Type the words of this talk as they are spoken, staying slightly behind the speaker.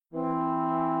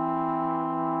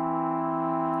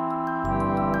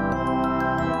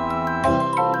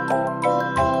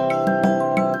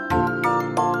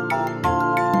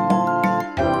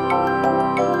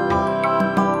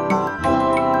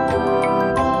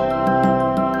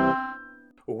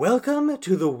Welcome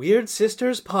to the Weird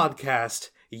Sisters podcast,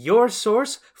 your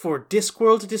source for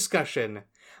Discworld discussion.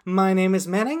 My name is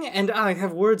Manning, and I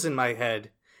have words in my head.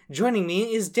 Joining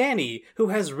me is Danny, who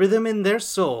has rhythm in their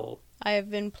soul. I have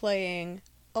been playing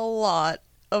a lot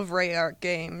of Rayart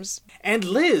games. And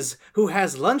Liz, who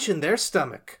has lunch in their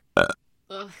stomach.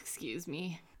 Excuse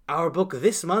me. Our book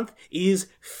this month is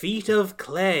Feet of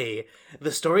Clay,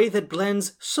 the story that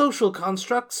blends social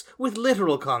constructs with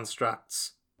literal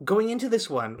constructs. Going into this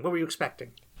one, what were you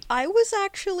expecting? I was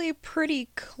actually pretty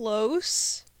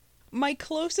close. My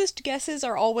closest guesses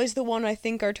are always the one I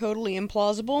think are totally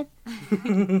implausible.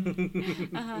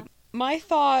 My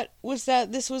thought was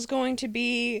that this was going to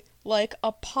be like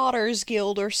a Potter's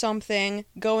Guild or something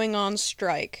going on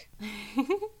strike.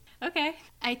 Okay.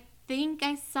 I think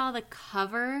I saw the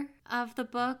cover of the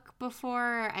book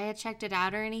before I had checked it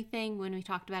out or anything when we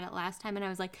talked about it last time, and I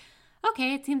was like,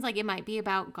 okay, it seems like it might be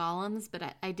about golems, but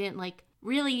I didn't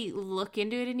really look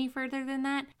into it any further than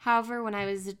that. However, when I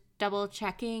was double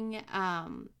checking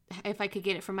if I could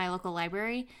get it from my local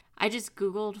library, I just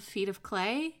Googled Feet of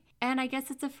Clay, and I guess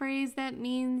it's a phrase that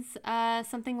means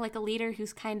something like a leader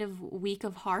who's kind of weak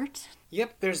of heart.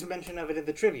 Yep, there's a mention of it in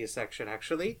the trivia section,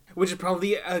 actually, which is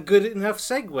probably a good enough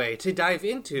segue to dive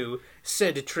into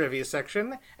said trivia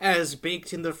section as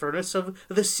baked in the furnace of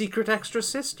The Secret Extra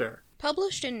Sister.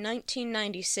 Published in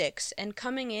 1996 and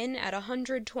coming in at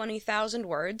 120,000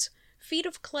 words, Feet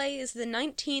of Clay is the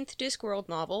 19th Discworld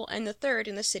novel and the third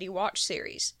in the City Watch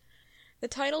series. The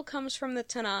title comes from the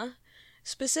Tanakh,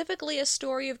 specifically a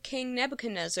story of King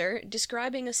Nebuchadnezzar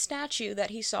describing a statue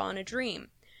that he saw in a dream,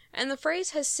 and the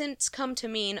phrase has since come to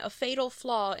mean a fatal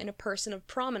flaw in a person of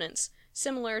prominence,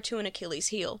 similar to an Achilles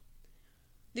heel.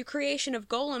 The creation of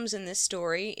golems in this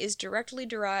story is directly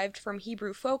derived from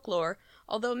Hebrew folklore,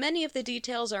 although many of the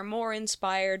details are more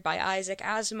inspired by Isaac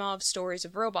Asimov's stories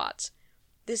of robots.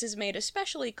 This is made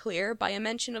especially clear by a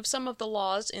mention of some of the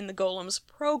laws in the golem's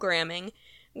programming,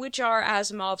 which are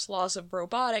Asimov's laws of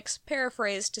robotics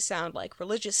paraphrased to sound like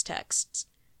religious texts.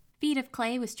 Feet of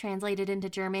Clay was translated into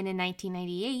German in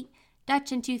 1998,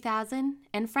 Dutch in 2000,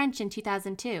 and French in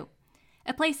 2002.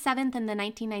 It placed 7th in the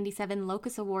 1997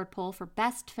 Locus Award poll for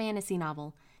Best Fantasy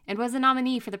Novel, and was a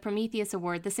nominee for the Prometheus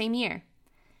Award the same year.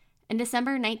 In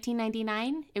December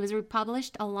 1999, it was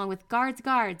republished along with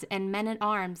Guards and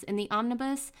Men-at-Arms in the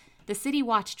omnibus The City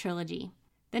Watch trilogy.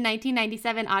 The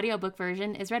 1997 audiobook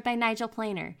version is read by Nigel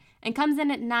Planer and comes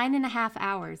in at 9.5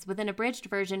 hours, with an abridged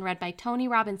version read by Tony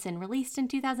Robinson released in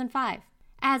 2005.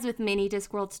 As with many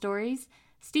Discworld stories,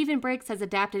 Stephen Briggs has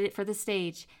adapted it for the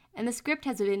stage, and the script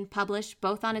has been published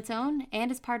both on its own and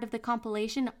as part of the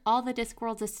compilation All the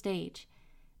Discworlds a Stage.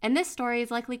 And this story is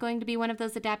likely going to be one of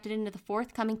those adapted into the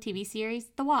forthcoming TV series,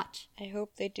 The Watch. I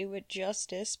hope they do it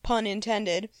justice, pun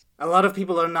intended. A lot of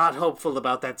people are not hopeful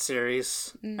about that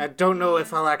series. I don't know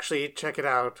if I'll actually check it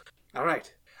out.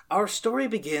 Alright. Our story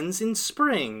begins in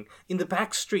spring, in the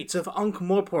back streets of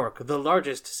Ankh-Morpork, the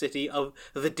largest city of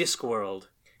the Discworld.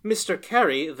 Mr.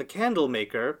 Carey, the candle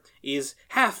maker, is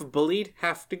half bullied,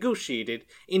 half negotiated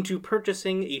into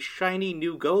purchasing a shiny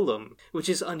new golem, which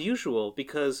is unusual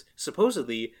because,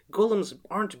 supposedly, golems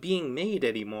aren't being made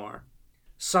anymore.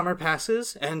 Summer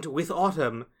passes, and with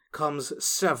autumn comes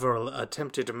several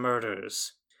attempted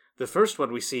murders. The first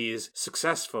one we see is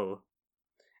successful.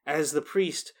 As the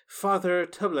priest, Father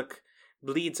Tubluk,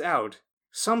 bleeds out,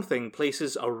 something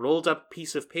places a rolled-up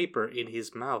piece of paper in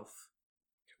his mouth.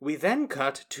 We then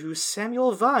cut to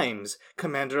Samuel Vimes,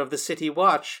 commander of the City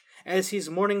Watch, as his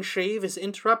morning shave is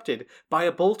interrupted by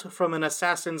a bolt from an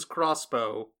assassin's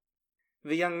crossbow.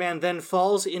 The young man then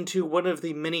falls into one of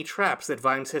the many traps that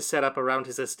Vimes has set up around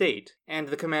his estate, and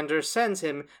the commander sends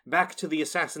him back to the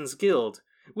Assassin's Guild,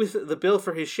 with the bill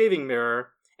for his shaving mirror,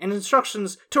 and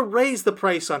instructions to raise the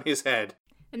price on his head.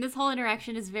 And this whole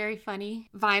interaction is very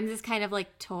funny. Vimes is kind of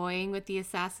toying with the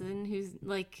assassin who's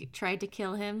tried to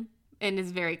kill him, and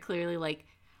is very clearly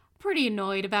pretty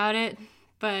annoyed about it,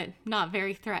 but not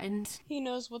very threatened. He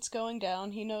knows what's going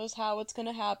down, he knows how it's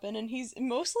gonna happen, and he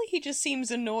just seems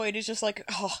annoyed. He's just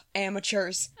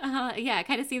amateurs. Yeah, it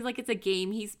kind of seems like it's a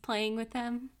game he's playing with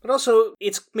them. But also,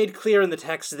 it's made clear in the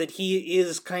text that he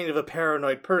is kind of a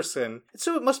paranoid person,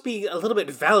 so it must be a little bit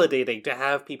validating to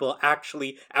have people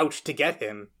actually out to get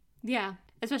him. Yeah,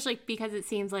 especially because it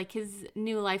seems like his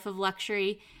new life of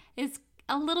luxury is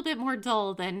a little bit more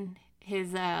dull than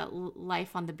his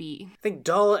life on the beat. I think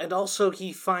dull, and also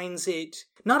he finds it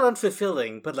not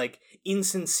unfulfilling, but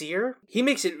insincere. He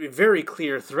makes it very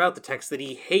clear throughout the text that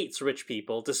he hates rich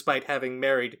people despite having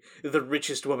married the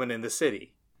richest woman in the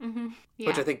city. Yeah.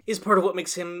 Which I think is part of what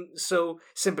makes him so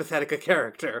sympathetic a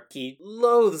character. He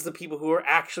loathes the people who are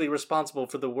actually responsible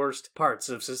for the worst parts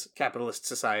of capitalist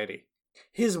society.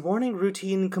 His morning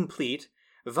routine complete,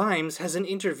 Vimes has an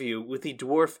interview with the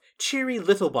dwarf Cheery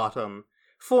Littlebottom,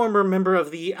 former member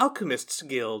of the Alchemists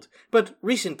Guild, but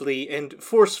recently and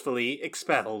forcefully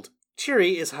expelled.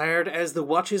 Cheery is hired as the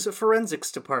Watch's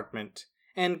forensics department,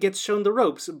 and gets shown the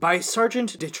ropes by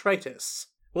Sergeant Detritus.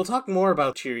 We'll talk more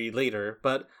about Cheery later,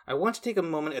 but I want to take a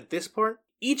moment at this point.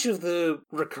 Each of the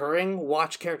recurring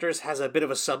Watch characters has a bit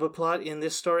of a subplot in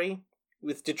this story.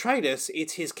 With Detritus,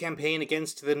 it's his campaign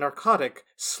against the narcotic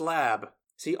Slab.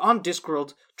 See, on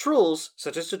Discworld, trolls,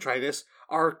 such as Detritus,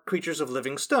 are creatures of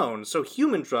living stone, so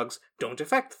human drugs don't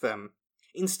affect them.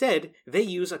 Instead, they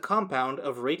use a compound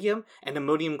of radium and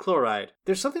ammonium chloride.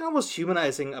 There's something almost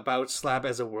humanizing about Slab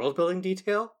as a world-building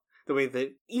detail. The way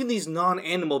that even these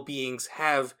non-animal beings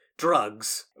have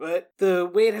drugs. But the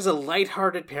way it has a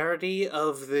lighthearted parody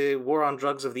of the war on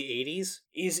drugs of the 80s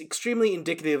is extremely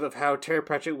indicative of how Terry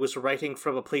Pratchett was writing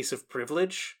from a place of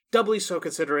privilege. Doubly so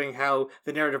considering how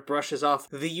the narrative brushes off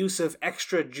the use of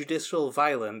extrajudicial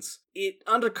violence. It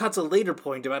undercuts a later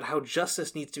point about how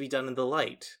justice needs to be done in the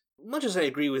light. Much as I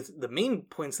agree with the main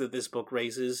points that this book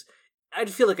raises, I'd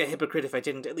feel like a hypocrite if I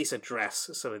didn't at least address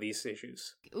some of these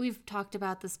issues. We've talked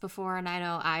about this before, and I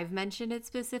know I've mentioned it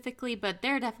specifically, but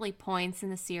there are definitely points in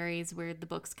the series where the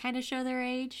books kind of show their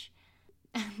age.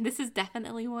 This is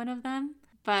definitely one of them,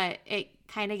 but it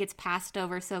kind of gets passed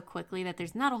over so quickly that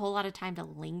there's not a whole lot of time to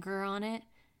linger on it.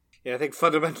 Yeah, I think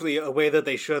fundamentally a way that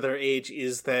they show their age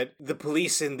is that the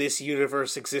police in this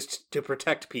universe exist to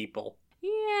protect people.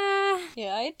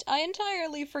 Yeah, I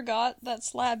entirely forgot that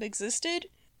Slab existed.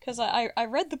 Because I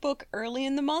read the book early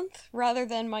in the month, rather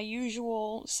than my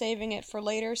usual saving it for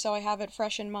later, so I have it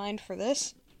fresh in mind for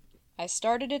this. I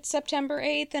started it September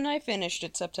 8th, and I finished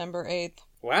it September 8th.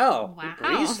 Wow. Wow.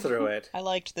 You breezed through it. I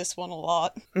liked this one a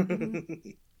lot.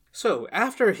 So,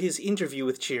 after his interview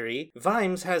with Cheery,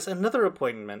 Vimes has another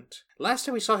appointment. Last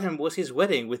time we saw him was his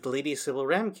wedding with Lady Sybil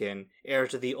Ramkin, heir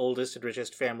to the oldest and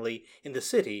richest family in the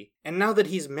city. And now that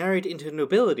he's married into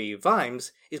nobility,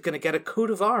 Vimes is going to get a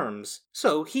coat of arms.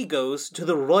 So, he goes to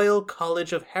the Royal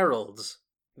College of Heralds.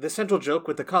 The central joke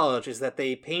with the college is that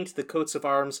they paint the coats of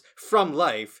arms from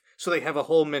life, so they have a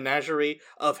whole menagerie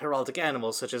of heraldic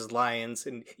animals such as lions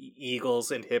and eagles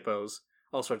and hippos,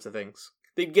 all sorts of things.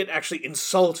 They'd get actually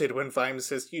insulted when Vimes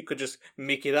says you could just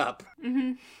make it up.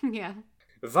 Yeah.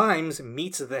 Vimes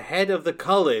meets the head of the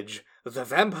college, the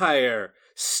vampire,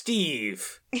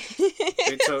 Steve.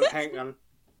 Wait, so hang on.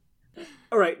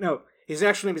 Alright, no. His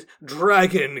actual name is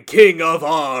Dragon King of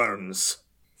Arms.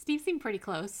 Steve seemed pretty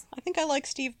close. I think I like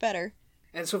Steve better.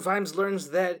 And so Vimes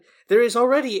learns that there is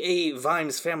already a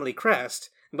Vimes family crest,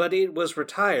 but it was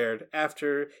retired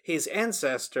after his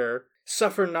ancestor,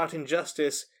 Suffer Not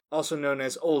Injustice, also known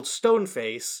as Old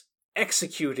Stoneface,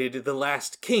 executed the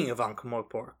last king of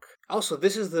Ankh-Morpork. Also,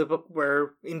 this is the book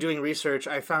where, in doing research,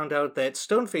 I found out that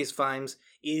Stoneface Vimes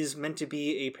is meant to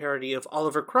be a parody of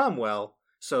Oliver Cromwell,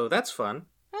 so that's fun.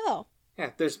 Oh.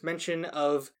 Yeah, there's mention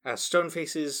of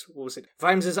Stoneface's,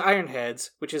 Vimes's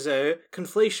Ironheads, which is a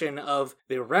conflation of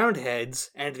the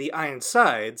Roundheads and the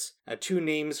Ironsides, two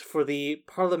names for the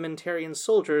parliamentarian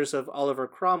soldiers of Oliver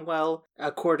Cromwell,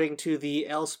 according to the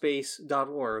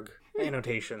lspace.org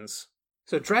annotations.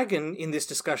 So Dragon, in this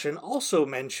discussion, also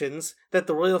mentions that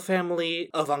the royal family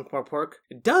of Ankh-Morpork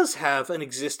does have an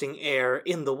existing heir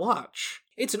in the Watch.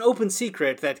 It's an open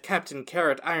secret that Captain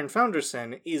Carrot Iron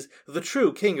Founderson is the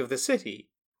true king of the city,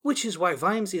 which is why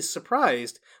Vimes is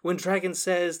surprised when Dragon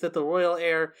says that the royal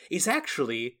heir is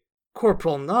actually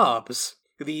Corporal Nobbs,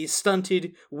 the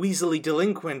stunted, weaselly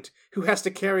delinquent who has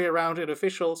to carry around an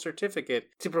official certificate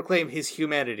to proclaim his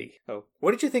humanity. Oh,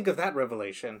 what did you think of that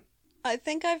revelation? I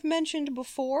think I've mentioned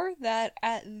before that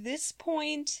at this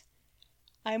point,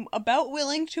 I'm about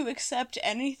willing to accept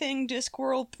anything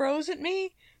Discworld throws at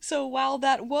me. So while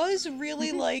that was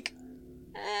really like,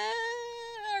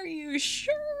 are you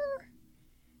sure?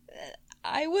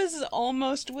 I was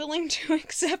almost willing to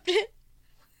accept it.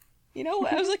 You know,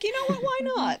 I was like, you know what, why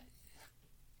not?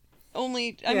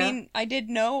 Only, I mean, I did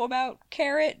know about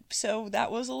Carrot, so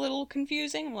that was a little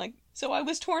confusing. I'm like, so I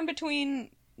was torn between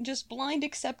just blind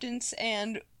acceptance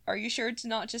and are you sure it's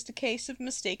not just a case of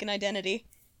mistaken identity?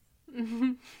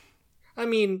 I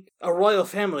mean, a royal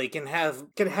family can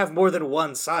have more than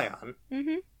one scion.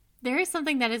 Mm-hmm. There is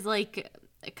something that is like,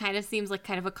 it kind of seems like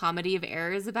kind of a comedy of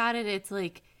errors about it. It's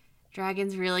like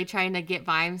Dragon's really trying to get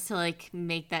Vimes to like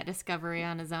make that discovery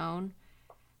on his own.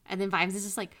 And then Vimes is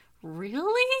just like,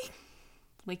 really?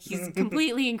 Like, he's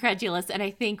completely incredulous, and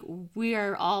I think we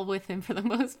are all with him for the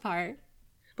most part.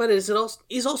 But as it also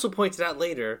is also pointed out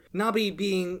later, Nabi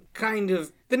being kind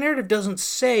of... The narrative doesn't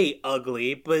say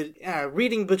ugly, but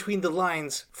reading between the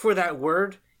lines for that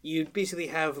word, you basically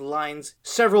have lines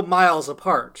several miles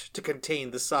apart to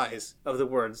contain the size of the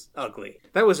words ugly.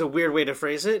 That was a weird way to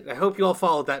phrase it. I hope you all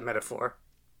followed that metaphor.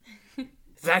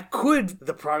 That could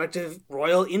the product of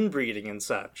royal inbreeding and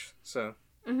such. So,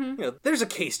 there's a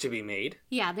case to be made.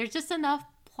 Yeah, there's just enough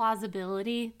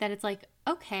plausibility that it's like,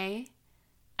 okay,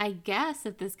 I guess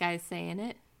if this guy's saying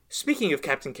it. Speaking of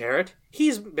Captain Carrot,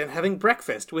 he's been having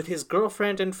breakfast with his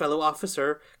girlfriend and fellow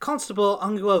officer, Constable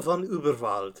Angua von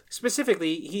Uberwald.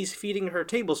 Specifically, he's feeding her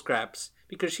table scraps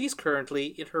because she's currently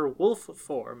in her wolf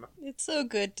form. It's so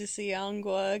good to see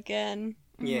Angua again.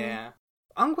 Yeah.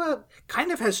 Angua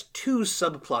kind of has two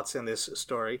subplots in this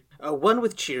story. One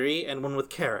with Cheery and one with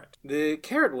Carrot. The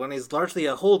Carrot one is largely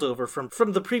a holdover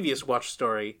from the previous Watch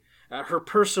story. Her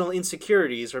personal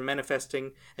insecurities are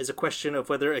manifesting as a question of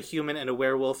whether a human and a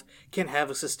werewolf can have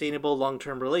a sustainable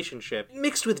long-term relationship,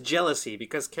 mixed with jealousy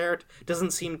because Carrot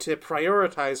doesn't seem to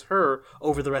prioritize her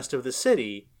over the rest of the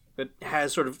city, but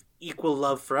has sort of equal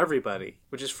love for everybody,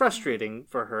 which is frustrating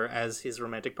for her as his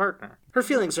romantic partner. Her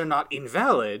feelings are not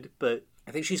invalid, but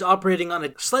I think she's operating on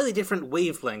a slightly different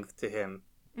wavelength to him.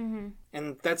 Mm-hmm.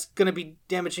 And that's going to be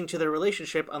damaging to their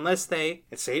relationship unless they,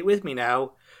 and say it with me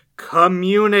now,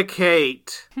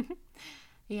 communicate.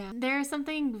 Yeah. There's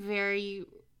something very,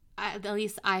 at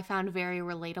least I found very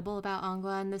relatable about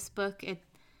Angua in this book.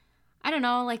 I don't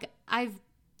know, like, I've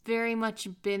very much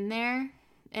been there,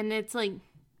 and it's like,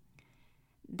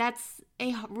 that's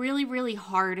a really, really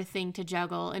hard thing to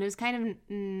juggle, and it was kind of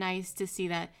nice to see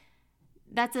that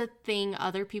that's a thing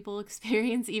other people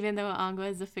experience, even though Angua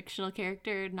is a fictional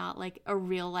character, not like a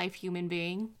real-life human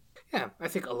being. Yeah, I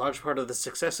think a large part of the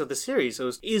success of the series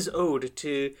is owed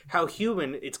to how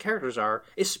human its characters are,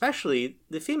 especially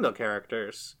the female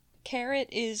characters. Carrot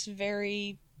is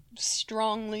very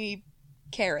strongly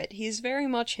Carrot. He's very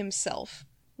much himself,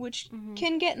 which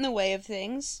can get in the way of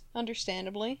things,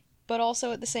 understandably. But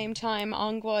also at the same time,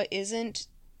 Angua isn't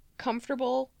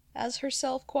comfortable as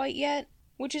herself quite yet,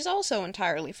 which is also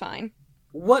entirely fine.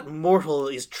 What mortal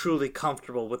is truly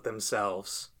comfortable with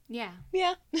themselves? Yeah.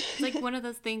 Yeah. It's like one of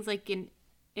those things, like in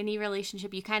any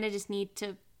relationship, you kind of just need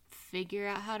to figure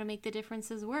out how to make the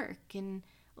differences work. And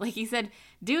like you said,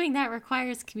 doing that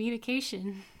requires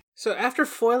communication. So after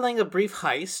foiling a brief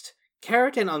heist,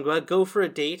 Carrot and Angua go for a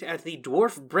date at the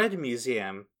Dwarf Bread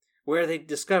Museum, where they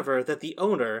discover that the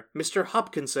owner, Mr.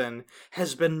 Hopkinson,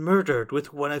 has been murdered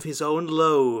with one of his own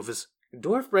loaves.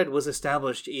 Dwarf bread was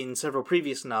established in several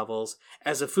previous novels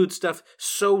as a foodstuff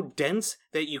so dense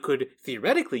that you could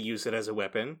theoretically use it as a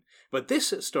weapon, but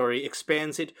this story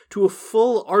expands it to a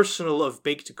full arsenal of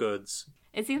baked goods.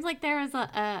 It seems like there was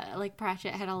like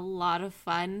Pratchett had a lot of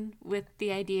fun with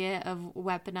the idea of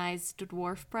weaponized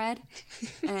dwarf bread,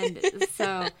 and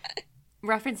so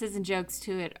references and jokes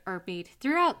to it are made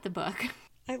throughout the book.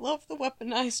 I love the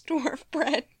weaponized dwarf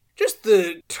bread. Just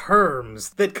the terms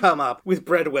that come up with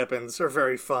bread weapons are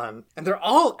very fun. And they're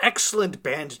all excellent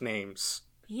band names.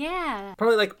 Yeah.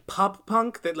 Probably like pop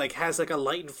punk that like has like a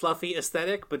light and fluffy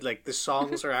aesthetic, but like the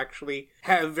songs are actually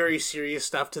have very serious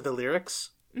stuff to the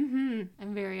lyrics. Mm-hmm.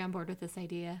 I'm very on board with this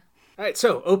idea. Alright,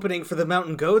 so opening for the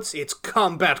Mountain Goats, it's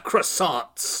Combat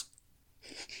Croissants.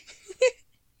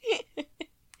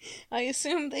 I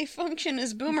assume they function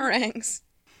as boomerangs.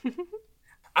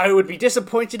 I would be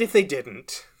disappointed if they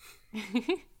didn't.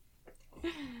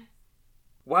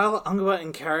 While Angua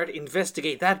and Carrot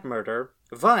investigate that murder,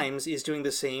 Vimes is doing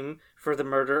the same for the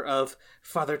murder of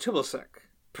Father Tubblesek.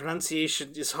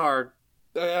 Pronunciation is hard.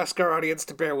 I ask our audience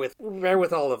to bear with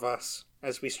all of us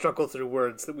as we struggle through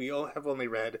words that we all have only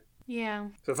read. Yeah.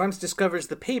 So Vimes discovers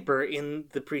the paper in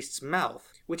the priest's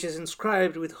mouth, which is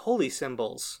inscribed with holy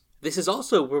symbols. This is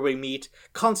also where we meet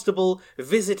Constable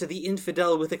Visit the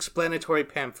Infidel with explanatory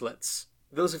pamphlets.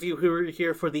 Those of you who were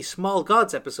here for the Small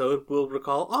Gods episode will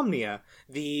recall Omnia,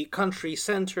 the country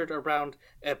centered around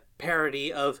a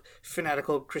parody of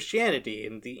fanatical Christianity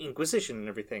and the Inquisition and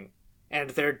everything,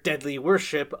 and their deadly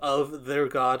worship of their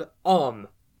god Om.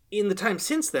 In the time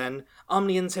since then,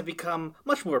 Omnians have become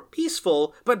much more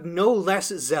peaceful, but no less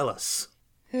zealous.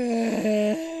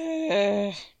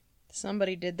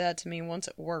 Somebody did that to me once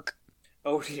at work.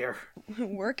 Oh dear.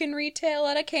 Work in retail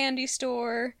at a candy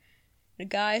store. The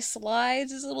guy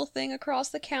slides his little thing across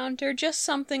the counter, just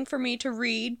something for me to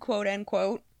read, quote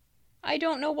unquote. I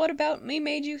don't know what about me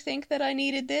made you think that I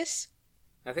needed this.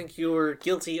 I think you were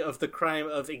guilty of the crime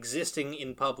of existing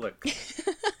in public.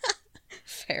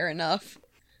 Fair enough.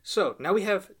 So, now we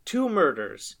have two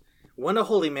murders. One a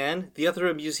holy man, the other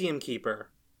a museum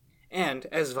keeper. And,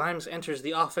 as Vimes enters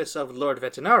the office of Lord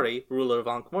Vetinari, ruler of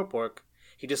Ankh-Morpork,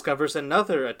 he discovers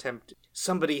another attempt.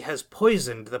 Somebody has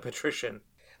poisoned the patrician.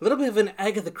 A little bit of an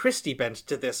Agatha Christie bent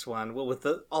to this one, with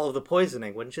all of the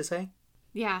poisoning, wouldn't you say?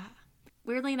 Yeah.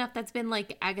 Weirdly enough, that's been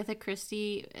like Agatha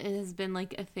Christie has been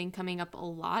like a thing coming up a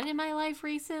lot in my life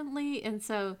recently. And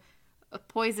so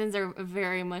poisons are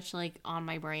very much like on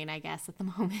my brain, I guess, at the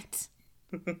moment.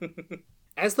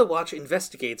 As the Watch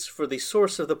investigates for the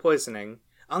source of the poisoning,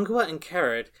 Angua and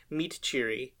Carrot meet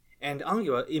Chiri, and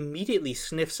Angua immediately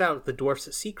sniffs out the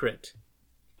dwarf's secret.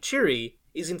 Chiri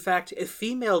is in fact a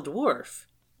female dwarf,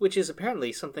 which is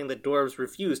apparently something that dwarves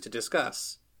refuse to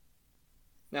discuss.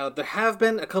 Now, there have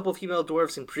been a couple female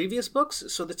dwarves in previous books,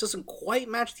 so this doesn't quite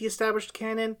match the established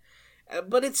canon,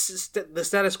 but it's the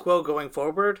status quo going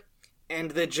forward,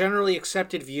 and the generally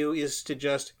accepted view is to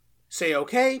just say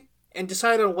okay, and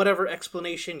decide on whatever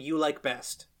explanation you like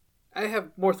best. I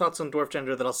have more thoughts on dwarf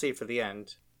gender that I'll save for the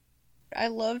end. I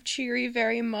love Chiri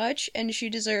very much, and she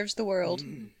deserves the world.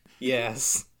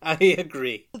 Yes, I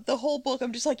agree. The whole book,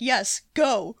 I'm just like, yes,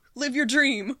 go! Live your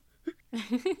dream!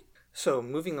 So,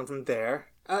 moving on from there,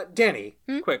 Danny,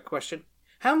 quick question.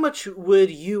 How much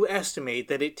would you estimate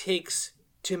that it takes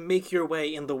to make your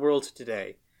way in the world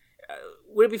today?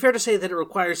 Would it be fair to say that it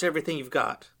requires everything you've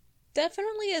got?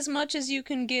 Definitely as much as you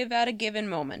can give at a given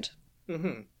moment.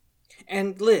 Mm-hmm.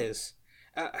 And Liz,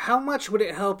 how much would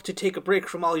it help to take a break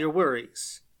from all your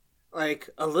worries? Like,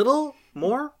 a little?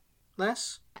 More?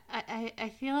 Less?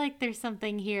 I feel like there's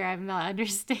something here I'm not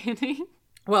understanding.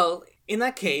 Well, in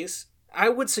that case, I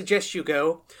would suggest you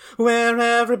go where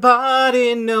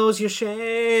everybody knows your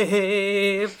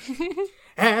shape,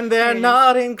 and they're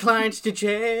not inclined to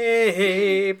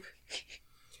jape.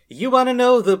 You want to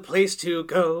know the place to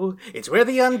go, it's where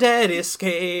the undead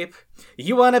escape.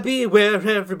 You want to be where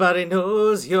everybody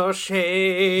knows your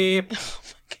shape. Oh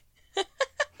my God.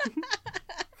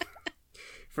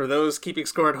 For those keeping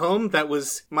score at home, that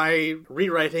was my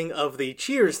rewriting of the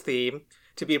Cheers theme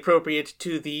to be appropriate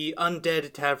to the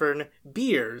Undead Tavern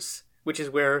Beers, which is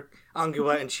where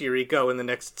Angua and Chiri go in the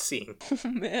next scene. Oh,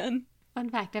 man. Fun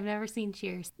fact, I've never seen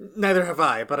Cheers. Neither have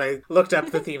I, but I looked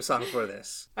up the theme song for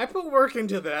this. I put work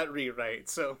into that rewrite,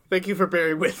 so thank you for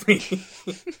bearing with me.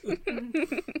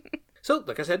 So,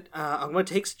 like I said, Angua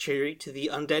takes Chiri to the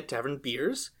Undead Tavern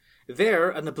Beers. There,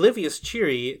 an oblivious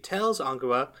Chiri tells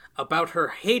Angua about her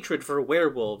hatred for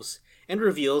werewolves and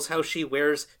reveals how she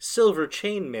wears silver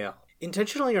chainmail.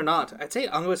 Intentionally or not, I'd say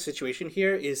Angua's situation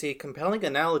here is a compelling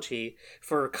analogy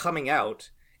for coming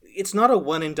out. It's not a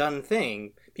one-and-done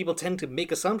thing. People tend to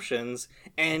make assumptions,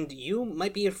 and you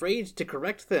might be afraid to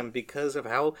correct them because of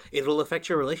how it'll affect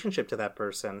your relationship to that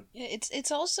person.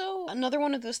 It's also another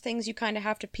one of those things you kind of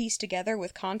have to piece together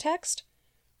with context.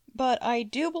 But I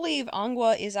do believe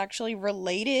Angua is actually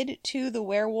related to the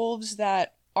werewolves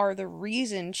that are the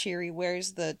reason Chiri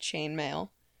wears the chainmail.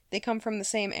 They come from the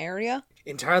same area.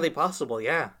 Entirely possible,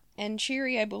 yeah. And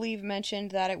Chiri, I believe,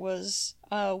 mentioned that it was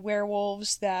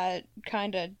werewolves that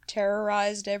kind of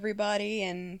terrorized everybody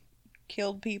and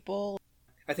killed people.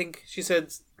 I think she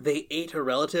said they ate a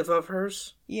relative of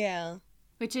hers. Yeah.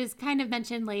 Which is kind of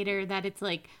mentioned later that it's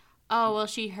like, oh, well,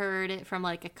 she heard it from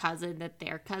like a cousin that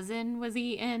their cousin was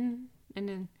eaten. And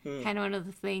then kind of one of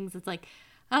the things, it's like,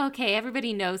 oh, okay,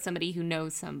 everybody knows somebody who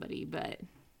knows somebody, but...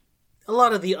 A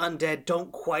lot of the undead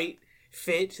don't quite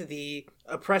fit the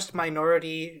oppressed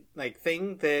minority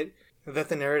thing that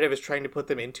the narrative is trying to put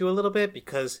them into a little bit,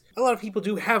 because a lot of people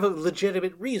do have a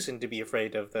legitimate reason to be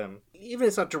afraid of them, even if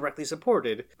it's not directly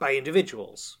supported by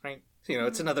individuals, right? So,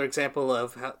 it's another example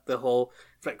of how the whole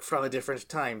from a different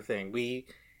time thing. We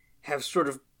have sort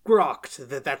of grokked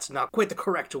that that's not quite the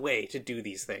correct way to do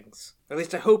these things. At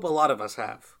least I hope a lot of us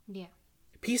have. Yeah.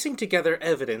 Piecing together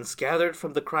evidence gathered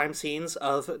from the crime scenes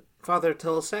of Father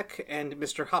Tulsek and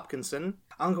Mr. Hopkinson,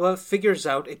 Angua figures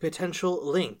out a potential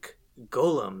link: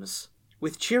 golems.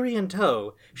 With Chiri in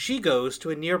tow, she goes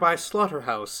to a nearby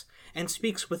slaughterhouse and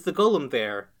speaks with the golem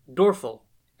there, Dorfel.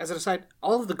 As an aside,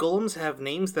 all of the golems have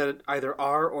names that either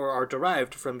are or are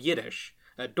derived from Yiddish.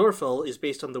 Dorfel is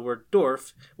based on the word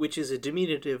Dorf, which is a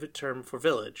diminutive term for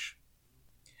village.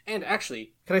 And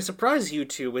actually, can I surprise you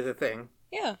two with a thing?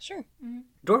 Yeah, sure. Mm-hmm.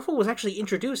 Dorfel was actually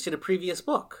introduced in a previous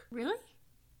book. Really?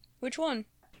 Which one?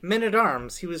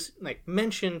 Men-at-Arms. He was,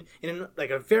 mentioned in,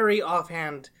 a very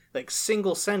offhand,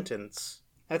 single sentence.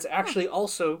 That's actually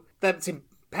also, that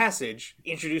passage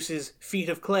introduces Feet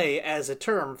of Clay as a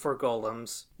term for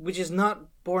golems, which is not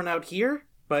borne out here,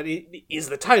 but it is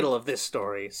the title of this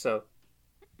story, so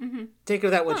take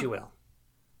of that what you will.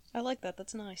 I like that,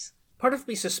 that's nice. Part of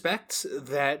me suspects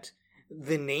that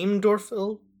the name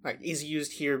Dorfil is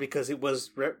used here because it was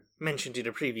mentioned in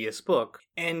a previous book.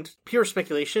 And pure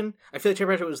speculation, I feel like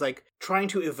Terry Pratchett was trying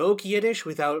to evoke Yiddish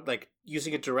without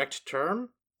using a direct term,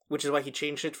 which is why he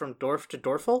changed it from Dorf to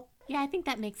Dorfil. Yeah, I think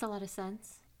that makes a lot of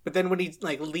sense. But then when he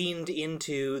leaned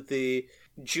into the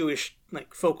Jewish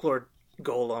folklore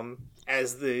golem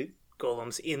as the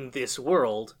golems in this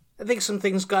world, I think some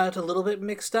things got a little bit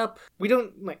mixed up. We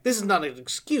don't, this is not an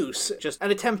excuse, just an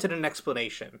attempt at an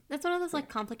explanation. That's one of those,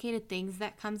 complicated things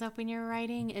that comes up when you're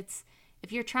writing. It's,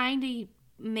 if you're trying to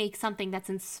make something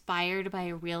that's inspired by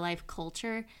a real-life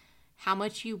culture, how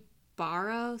much you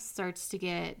borrow starts to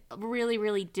get really,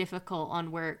 really difficult on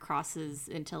where it crosses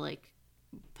into,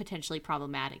 potentially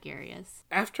problematic areas.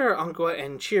 After Ongwa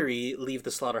and Chiri leave the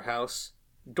slaughterhouse,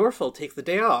 Dorfil take the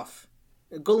day off.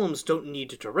 Golems don't need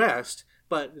to rest,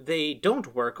 but they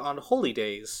don't work on holy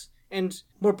days, and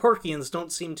Morporkians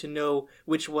don't seem to know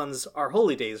which ones are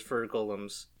holy days for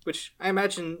golems, which I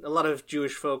imagine a lot of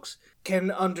Jewish folks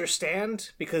can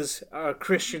understand, because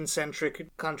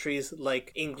Christian-centric countries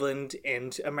like England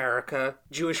and America,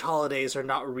 Jewish holidays are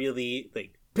not really,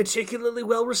 particularly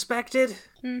well respected.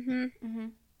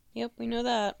 Yep, we know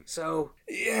that. So,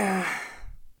 yeah.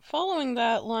 Following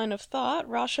that line of thought,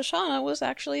 Rosh Hashanah was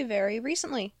actually very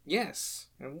recently. Yes.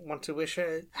 I want to wish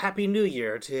a Happy New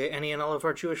Year to any and all of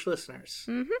our Jewish listeners.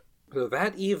 So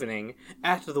that evening,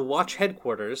 at the Watch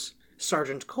headquarters,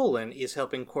 Sergeant Colin is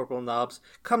helping Corporal Nobbs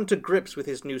come to grips with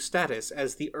his new status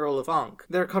as the Earl of Ankh.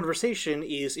 Their conversation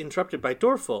is interrupted by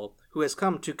Dorfil, who has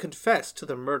come to confess to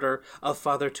the murder of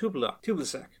Father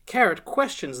Tublasek. Carrot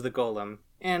questions the golem,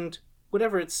 and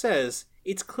whatever it says,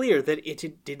 it's clear that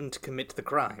it didn't commit the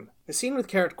crime. The scene with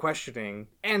Carrot questioning,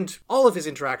 and all of his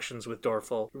interactions with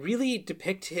Dorfil, really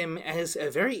depict him as a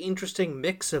very interesting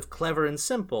mix of clever and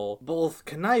simple, both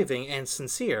conniving and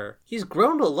sincere. He's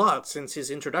grown a lot since his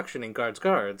introduction in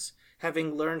Guards,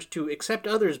 having learned to accept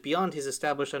others beyond his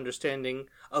established understanding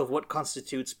of what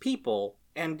constitutes people,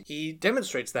 and he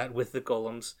demonstrates that with the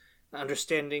golems,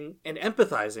 understanding and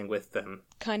empathizing with them.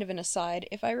 Kind of an aside,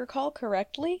 if I recall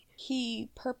correctly, he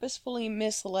purposefully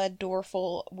misled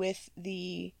Dorfil with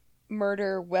the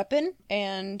murder weapon,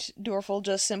 and Dorfil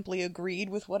just simply agreed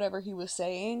with whatever he was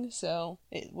saying, so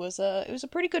it was a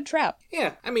pretty good trap.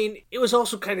 Yeah, I mean, it was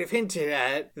also kind of hinted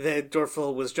at that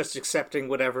Dorfil was just accepting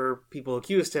whatever people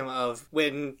accused him of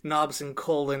when Nobbs and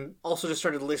Colin also just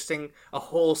started listing a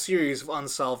whole series of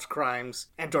unsolved crimes,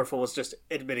 and Dorfil was just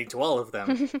admitting to all of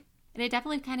them. And it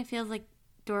definitely kind of feels like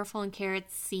Dorfil and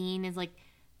Carrot's scene is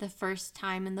the first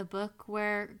time in the book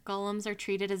where golems are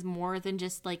treated as more than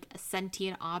just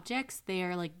sentient objects. They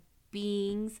are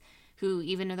beings who,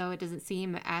 even though it doesn't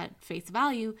seem at face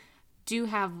value, do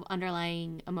have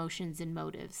underlying emotions and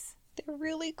motives. They're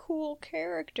really cool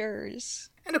characters.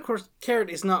 And of course, Carrot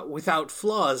is not without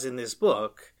flaws in this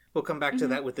book. We'll come back to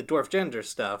that with the dwarf gender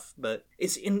stuff, but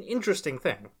it's an interesting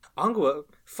thing. Ongwa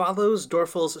follows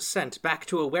Dorfil's scent back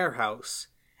to a warehouse,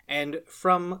 and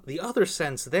from the other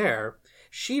scents there,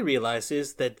 she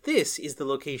realizes that this is the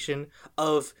location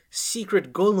of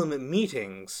secret golem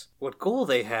meetings. What goal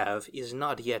they have is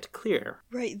not yet clear.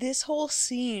 Right, this whole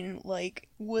scene,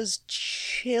 was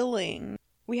chilling.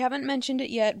 We haven't mentioned it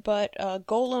yet, but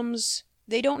golems,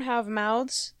 they don't have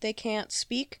mouths, they can't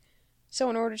speak. So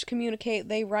in order to communicate,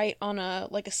 they write on a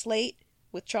slate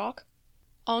with chalk.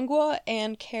 Ongwa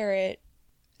and Carrot,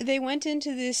 they went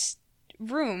into this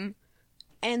room,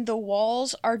 and the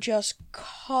walls are just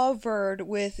covered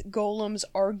with golems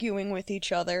arguing with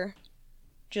each other.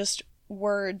 Just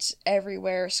words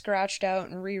everywhere, scratched out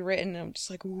and rewritten. I'm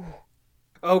just ooh.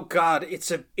 Oh god, it's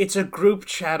a group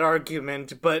chat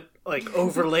argument, but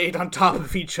overlaid on top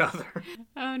of each other.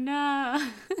 Oh no.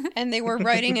 And they were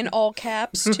writing in all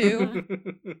caps too.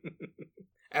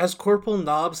 As Corporal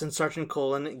Nobbs and Sergeant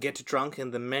Colin get drunk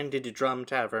in the Mended Drum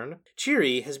Tavern,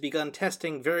 Chiri has begun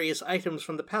testing various items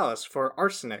from the palace for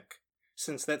arsenic,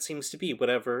 since that seems to be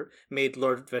whatever made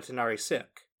Lord Vetinari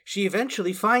sick. She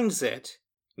eventually finds it,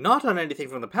 not on anything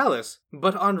from the palace,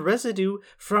 but on residue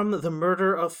from the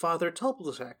murder of Father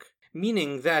Tolblasek,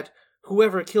 meaning that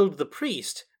whoever killed the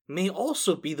priest may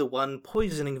also be the one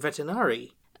poisoning Vetinari.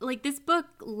 This book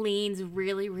leans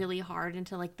really, really hard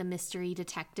into, the mystery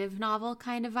detective novel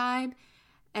kind of vibe.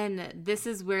 And this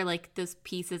is where, those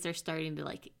pieces are starting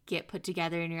to, get put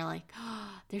together and you're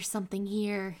oh, there's something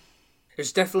here.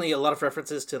 There's definitely a lot of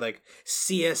references to,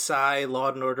 CSI,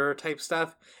 Law and Order type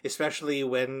stuff, especially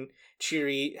when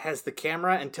Chiri has the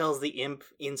camera and tells the imp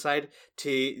inside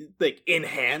to,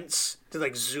 enhance,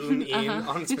 to, zoom in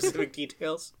on specific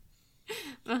details.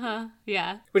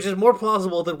 Yeah. Which is more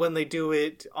plausible than when they do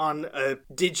it on a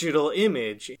digital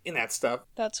image in that stuff.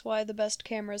 That's why the best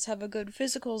cameras have a good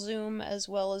physical zoom as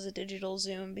well as a digital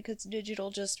zoom, because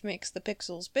digital just makes the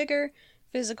pixels bigger,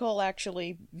 physical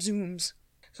actually zooms.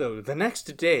 So the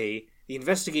next day, the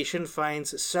investigation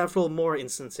finds several more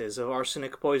instances of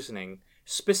arsenic poisoning,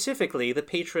 specifically the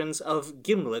patrons of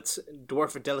Gimlet's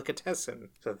dwarf delicatessen.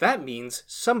 So that means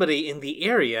somebody in the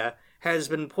area has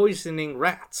been poisoning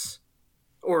rats.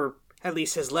 Or at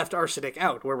least has left arsenic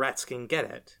out where rats can get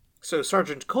it. So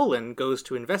Sergeant Colin goes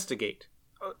to investigate.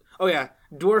 Oh yeah,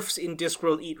 dwarfs in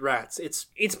Discworld eat rats.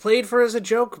 It's played for as a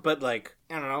joke, but I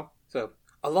don't know. So,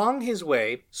 along his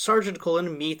way, Sergeant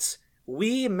Colin meets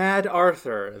Wee Mad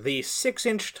Arthur, the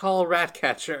 6-inch tall rat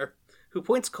catcher, who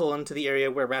points Colin to the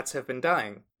area where rats have been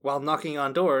dying. While knocking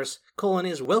on doors, Colin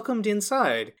is welcomed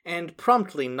inside and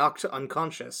promptly knocked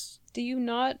unconscious. Do you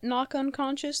not knock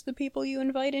unconscious the people you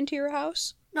invite into your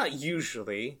house? Not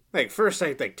usually. First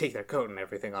I take their coat and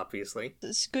everything, obviously.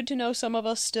 It's good to know some of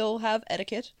us still have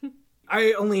etiquette.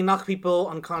 I only knock people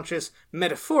unconscious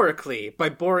metaphorically by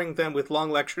boring them with long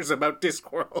lectures about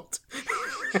Discworld.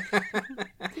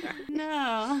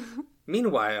 No.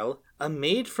 Meanwhile, a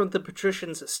maid from the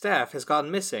patrician's staff has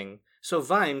gone missing, so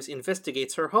Vimes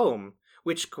investigates her home,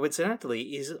 which coincidentally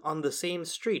is on the same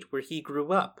street where he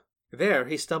grew up. There,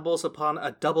 he stumbles upon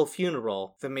a double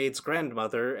funeral, the maid's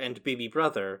grandmother and baby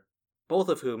brother, both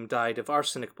of whom died of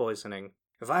arsenic poisoning.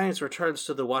 Vimes returns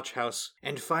to the watch house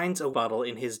and finds a bottle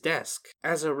in his desk.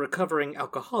 As a recovering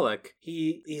alcoholic,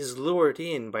 he is lured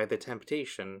in by the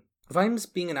temptation. Vimes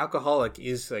being an alcoholic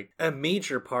is a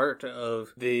major part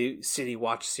of the City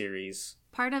Watch series.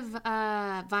 Part of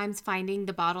Vimes finding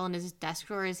the bottle in his desk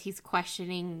drawer is he's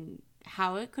questioning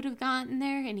how it could have gotten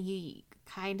there, and he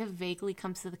kind of vaguely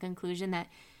comes to the conclusion that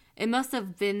it must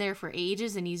have been there for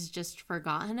ages and he's just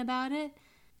forgotten about it.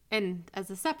 And as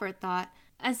a separate thought,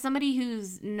 as somebody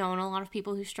who's known a lot of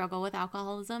people who struggle with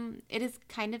alcoholism, it is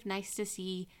kind of nice to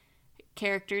see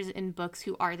characters in books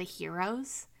who are the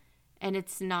heroes, and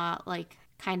it's not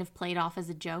kind of played off as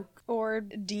a joke. Or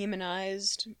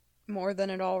demonized more than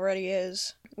it already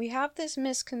is. We have this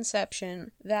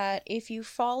misconception that if you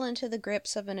fall into the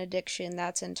grips of an addiction,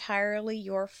 that's entirely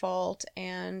your fault,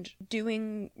 and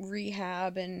doing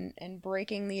rehab and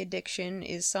breaking the addiction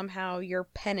is somehow your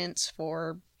penance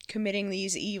for committing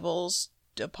these evils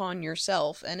upon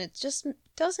yourself, and it just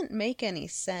doesn't make any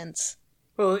sense.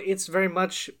 Well, it's very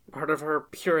much part of her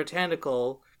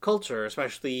puritanical culture,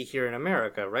 especially here in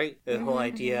America, right? The whole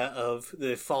idea of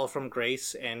the fall from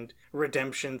grace and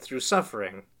redemption through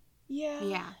suffering.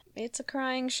 Yeah. It's a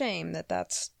crying shame that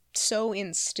that's so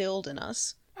instilled in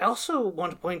us. I also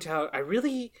want to point out,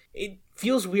 it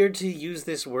feels weird to use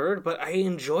this word, but I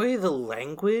enjoy the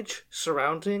language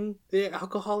surrounding the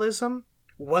alcoholism.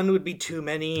 1 would be too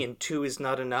many and 2 is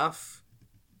not enough.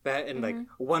 That and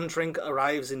one drink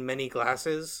arrives in many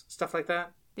glasses, stuff like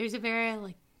that. There's a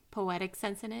very poetic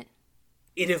sense in it.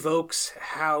 It evokes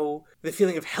how the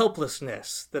feeling of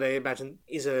helplessness that I imagine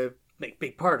is a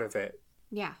big part of it.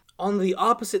 Yeah. On the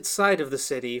opposite side of the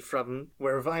city from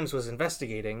where Vimes was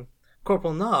investigating,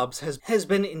 Corporal Nobbs has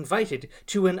been invited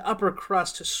to an upper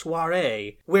crust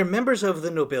soiree where members of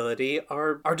the nobility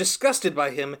are disgusted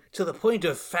by him to the point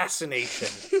of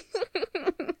fascination.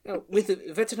 Now, with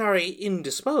Vetinari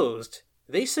indisposed,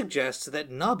 they suggest that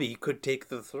Nobby could take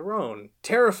the throne.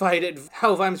 Terrified at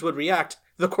how Vimes would react,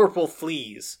 the corporal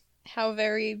flees. How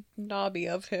very Nobby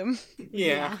of him.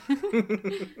 Yeah.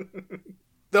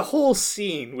 The whole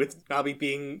scene with Nobby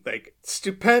being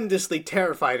stupendously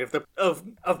terrified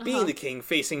of being the king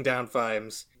facing down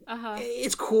Vimes,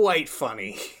 it's quite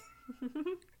funny.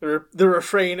 The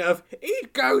refrain of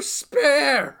 "Eat ghost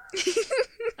spare."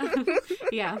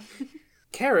 Yeah.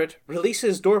 Carrot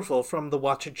releases Dorfel from the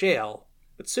Watch jail,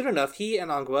 but soon enough he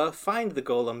and Angua find the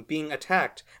golem being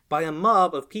attacked by a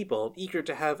mob of people eager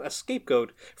to have a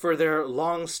scapegoat for their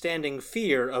long-standing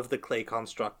fear of the clay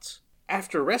constructs.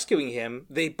 After rescuing him,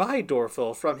 they buy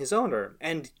Dorfel from his owner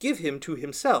and give him to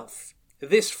himself.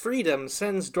 This freedom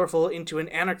sends Dorfel into an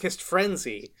anarchist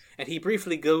frenzy, and he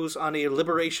briefly goes on a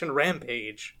liberation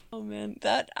rampage. Oh man,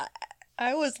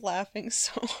 I was laughing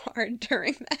so hard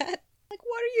during that.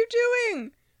 What are you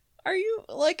doing? Are you,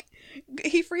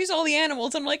 he frees all the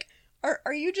animals. I'm like,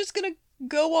 are you just gonna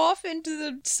go off into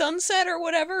the sunset or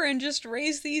whatever and just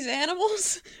raise these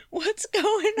animals? What's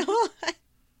going on?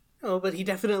 Oh, but he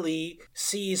definitely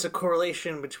sees a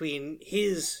correlation between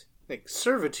his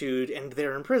servitude and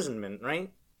their imprisonment,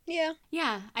 right? Yeah.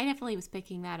 Yeah, I definitely was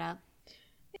picking that up.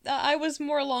 I was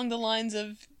more along the lines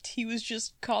of he was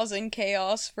just causing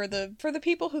chaos for the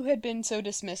people who had been so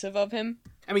dismissive of him.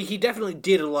 I mean, he definitely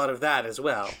did a lot of that as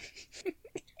well.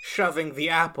 Shoving the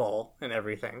apple and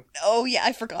everything. Oh yeah,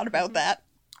 I forgot about that.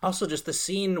 Also, just the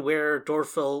scene where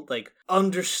Dorfel,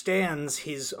 understands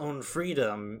his own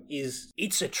freedom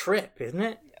it's a trip, isn't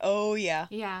it? Oh yeah.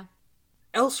 Yeah.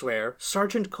 Elsewhere,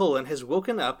 Sergeant Cullen has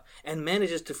woken up and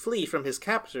manages to flee from his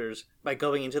captors by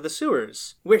going into the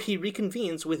sewers, where he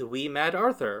reconvenes with Wee Mad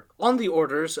Arthur. On the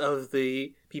orders of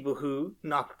the people who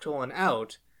knocked Cullen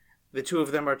out, the two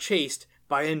of them are chased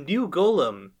by a new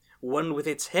golem, one with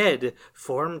its head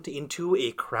formed into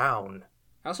a crown.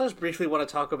 I also just briefly want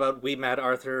to talk about Wee Mad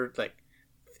Arthur,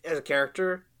 as a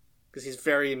character, because he's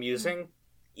very amusing,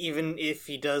 even if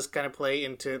he does kind of play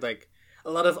into,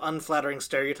 a lot of unflattering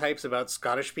stereotypes about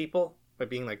Scottish people, by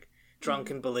being, drunk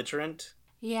and belligerent.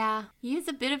 Yeah, he is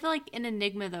a bit of, an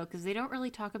enigma, though, because they don't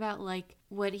really talk about,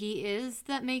 what he is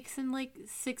that makes him,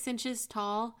 6 inches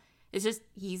tall. It's just,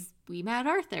 he's Wee Mad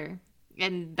Arthur.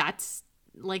 And that's,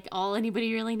 all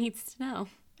anybody really needs to know.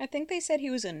 I think they said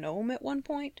he was a gnome at one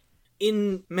point.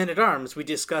 In Men-at-Arms, we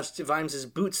discussed Vimes'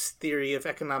 Boots theory of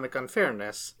economic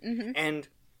unfairness, and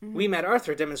Wee Mad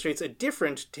Arthur demonstrates a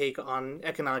different take on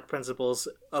economic principles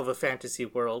of a fantasy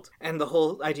world, and the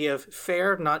whole idea of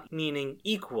fair not meaning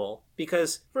equal,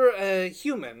 because for a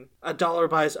human, $1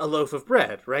 buys a loaf of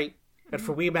bread, right? And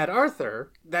for Wee Mad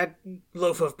Arthur, that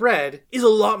loaf of bread is a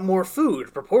lot more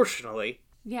food, proportionally.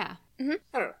 Yeah. I don't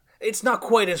know. It's not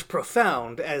quite as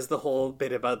profound as the whole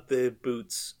bit about the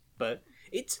boots, but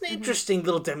it's an interesting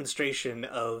little demonstration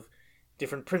of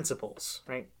different principles,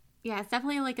 right? Yeah, it's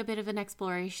definitely a bit of an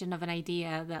exploration of an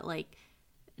idea that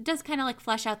does kind of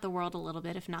flesh out the world a little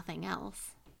bit, if nothing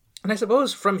else. And I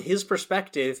suppose from his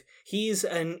perspective, he's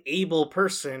an able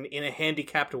person in a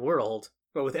handicapped world,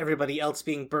 but with everybody else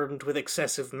being burdened with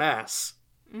excessive mass.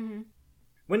 Mm-hmm.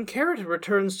 When Carrot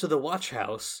returns to the watch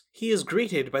house, he is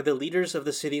greeted by the leaders of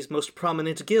the city's most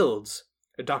prominent guilds,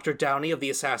 Dr. Downey of the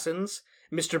Assassins,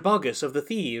 Mr. Bogus of the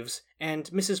Thieves, and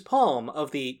Mrs. Palm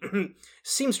of the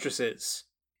Seamstresses.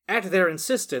 At their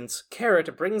insistence,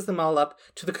 Carrot brings them all up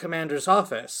to the commander's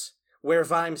office, where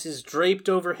Vimes is draped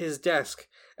over his desk,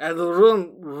 and the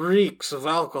room reeks of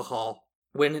alcohol.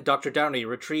 When Dr. Downey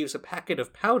retrieves a packet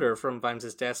of powder from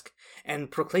Vimes' desk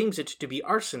and proclaims it to be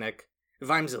arsenic,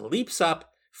 Vimes leaps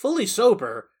up, fully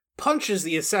sober, punches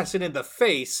the assassin in the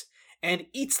face, and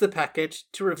eats the packet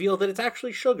to reveal that it's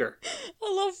actually sugar.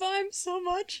 I love Vimes so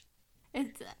much.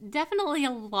 It's definitely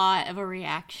a lot of a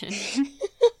reaction.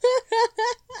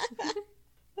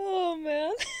 Oh,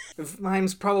 man.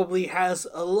 Vimes probably has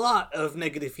a lot of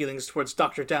negative feelings towards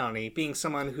Dr. Downey, being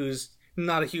someone who's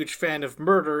not a huge fan of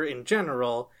murder in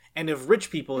general, and of rich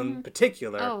people in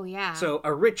particular. Oh, yeah. So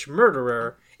a rich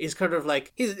murderer is kind of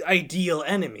his ideal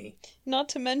enemy. Not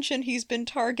to mention he's been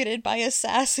targeted by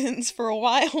assassins for a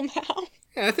while now.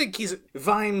 Yeah, I think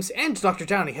Vimes and Dr.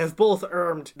 Downey have both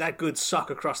earned that good sock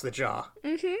across the jaw.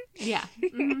 Mm-hmm. Yeah.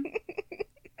 Mm-hmm.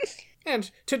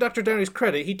 And to Dr. Downey's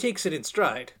credit, he takes it in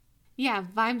stride. Yeah,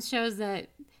 Vimes shows that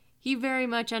he very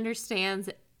much understands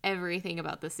everything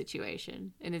about the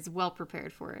situation and is well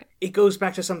prepared for it. It goes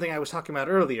back to something I was talking about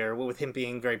earlier, with him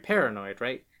being very paranoid,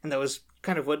 right? And that was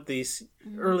kind of what the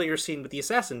earlier scene with the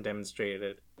assassin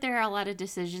demonstrated. There are a lot of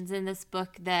decisions in this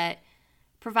book that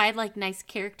provide nice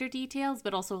character details,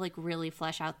 but also really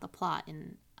flesh out the plot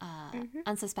in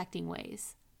unsuspecting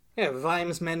ways. Yeah,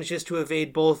 Vimes manages to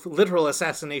evade both literal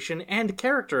assassination and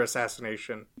character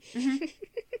assassination.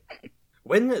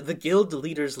 When the guild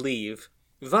leaders leave,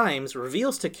 Vimes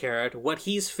reveals to Carrot what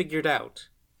he's figured out.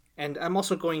 And I'm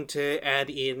also going to add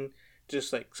in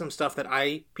just some stuff that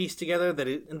I pieced together that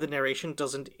in the narration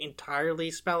doesn't entirely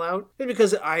spell out.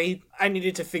 Because I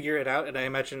needed to figure it out, and I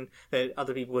imagine that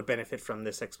other people would benefit from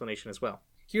this explanation as well.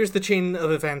 Here's the chain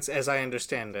of events as I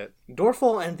understand it.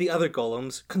 Dorfel and the other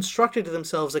golems constructed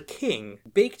themselves a king,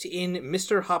 baked in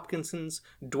Mr. Hopkinson's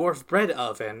dwarf bread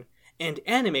oven, and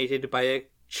animated by a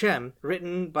Chem,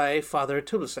 written by Father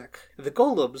Tulusek. The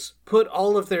golems put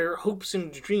all of their hopes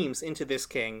and dreams into this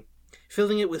king,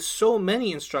 filling it with so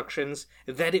many instructions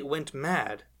that it went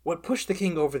mad. What pushed the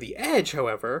king over the edge,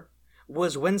 however,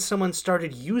 was when someone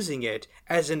started using it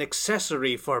as an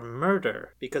accessory for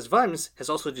murder, because Vimes has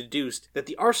also deduced that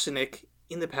the arsenic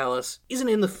in the palace isn't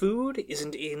in the food,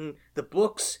 isn't in the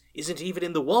books, isn't even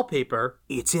in the wallpaper,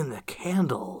 it's in the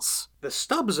candles. The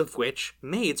stubs of which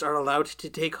maids are allowed to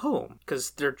take home,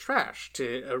 because they're trash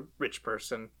to a rich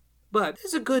person. But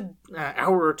there's a good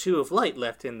hour or two of light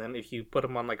left in them if you put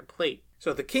them on a plate.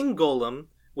 So the king golem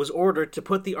was ordered to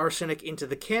put the arsenic into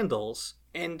the candles,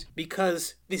 and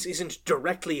because this isn't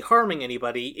directly harming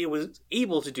anybody, it was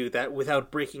able to do that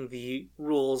without breaking the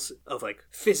rules of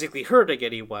physically hurting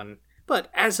anyone. But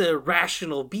as a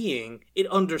rational being, it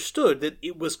understood that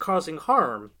it was causing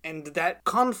harm, and that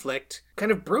conflict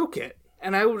kind of broke it.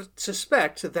 And I would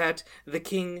suspect that the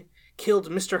king killed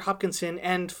Mr. Hopkinson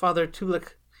and Father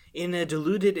Tulik in a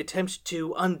deluded attempt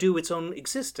to undo its own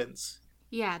existence.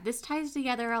 Yeah, this ties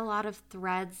together a lot of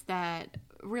threads that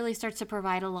really starts to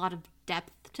provide a lot of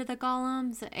depth to the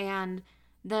golems and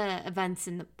the events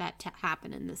that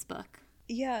happen in this book.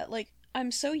 Yeah, like,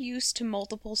 I'm so used to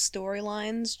multiple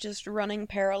storylines just running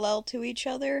parallel to each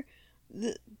other.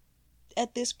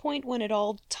 At this point, when it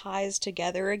all ties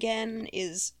together again,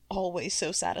 is always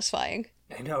so satisfying.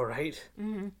 I know, right?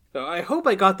 Mm-hmm. So I hope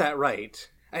I got that right.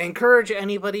 I encourage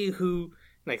anybody who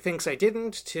thinks I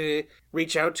didn't to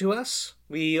reach out to us.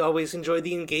 We always enjoy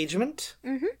the engagement.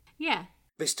 Mm-hmm. Yeah.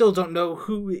 They still don't know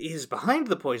who is behind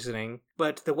the poisoning,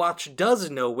 but the Watch does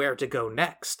know where to go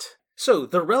next. So,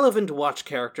 the relevant Watch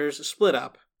characters split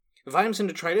up. Vimes and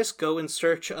Detritus go in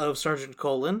search of Sergeant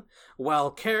Colin,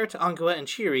 while Carrot, Angua, and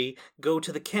Cheery go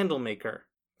to the Candlemaker.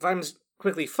 Vimes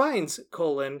quickly finds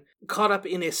Colin caught up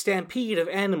in a stampede of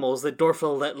animals that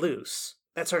Dorfel let loose.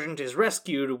 That sergeant is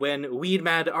rescued when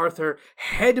weed-mad Arthur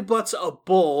headbutts a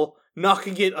bull,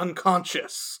 knocking it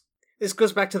unconscious. This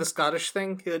goes back to the Scottish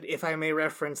thing, if I may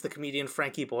reference the comedian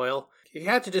Frankie Boyle. If you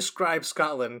had to describe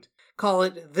Scotland, call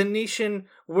it the nation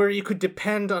where you could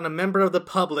depend on a member of the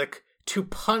public to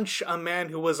punch a man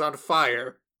who was on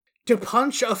fire. To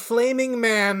punch a flaming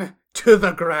man to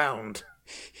the ground.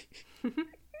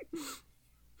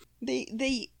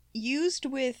 They used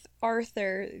with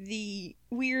Arthur the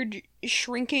weird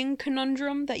shrinking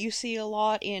conundrum that you see a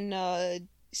lot in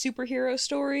superhero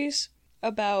stories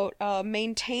about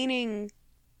maintaining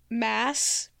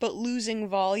mass but losing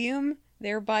volume,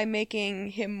 thereby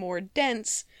making him more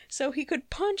dense, so he could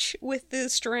punch with the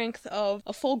strength of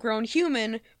a full-grown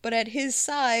human, but at his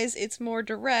size it's more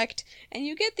direct, and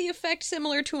you get the effect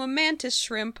similar to a mantis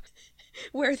shrimp,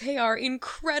 where they are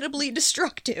incredibly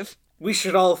destructive. We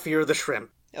should all fear the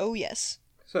shrimp. Oh yes.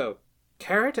 So,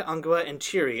 Carrot, Angua, and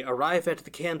Cheery arrive at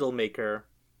the Candlemaker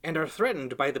and are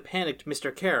threatened by the panicked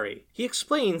Mr. Carey. He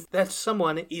explains that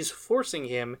someone is forcing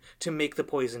him to make the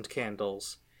poisoned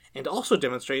candles, and also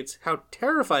demonstrates how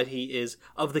terrified he is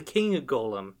of the King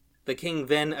Golem. The king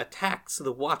then attacks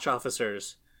the Watch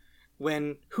officers,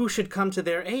 when who should come to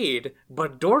their aid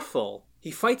but Dorfel? He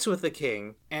fights with the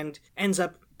king and ends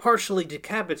up partially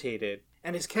decapitated,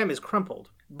 and his chem is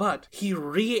crumpled. But he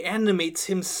reanimates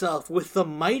himself with the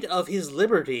might of his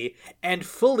liberty and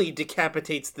fully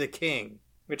decapitates the king.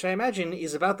 Which I imagine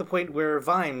is about the point where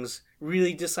Vimes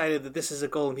really decided that this is a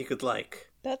golem he could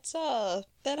like. That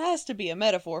has to be a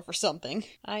metaphor for something.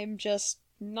 I'm just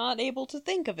not able to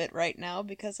think of it right now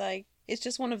because it's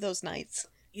just one of those nights.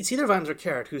 It's either Vimes or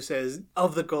Carrot who says,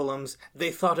 of the golems,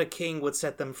 they thought a king would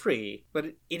set them free.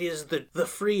 But it is the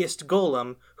freest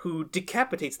golem who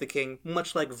decapitates the king,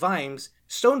 much like Vimes,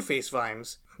 Stoneface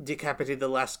Vimes, decapitated the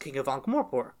last king of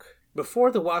Ankh-Morpork.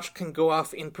 Before the Watch can go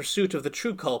off in pursuit of the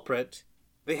true culprit,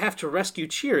 they have to rescue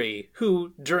Cheery,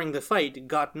 who, during the fight,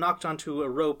 got knocked onto a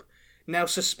rope now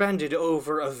suspended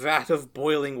over a vat of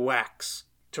boiling wax.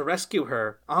 To rescue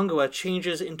her, Angua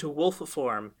changes into wolf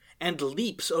form and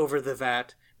leaps over the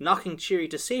vat, knocking Cheery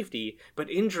to safety, but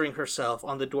injuring herself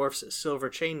on the dwarf's silver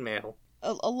chainmail.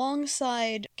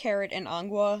 Alongside Carrot and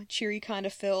Angua, Cheery kind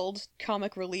of filled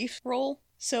comic relief role.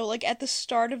 So, at the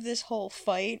start of this whole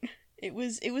fight, it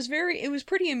was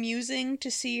pretty amusing to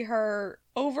see her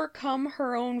overcome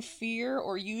her own fear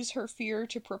or use her fear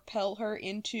to propel her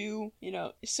into,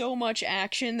 so much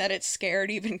action that it scared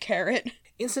even Carrot.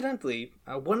 Incidentally,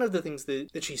 one of the things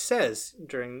that she says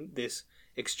during this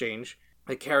exchange,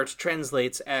 the Carrot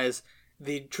translates as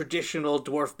the traditional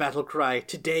dwarf battle cry,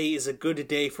 "Today is a good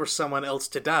day for someone else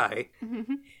to die."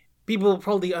 Mm-hmm. People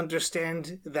probably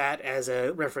understand that as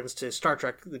a reference to Star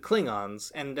Trek, the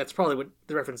Klingons, and that's probably what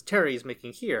the reference Terry is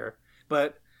making here.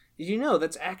 But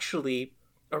that's actually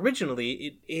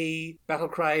originally a battle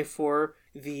cry for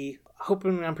the,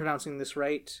 hoping I'm pronouncing this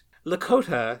right,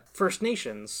 Lakota First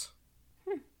Nations.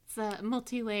 It's a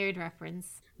multi-layered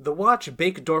reference. The Watch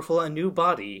bake Dorfel a new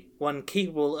body, one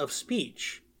capable of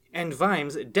speech, and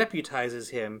Vimes deputizes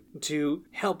him to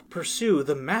help pursue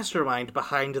the mastermind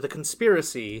behind the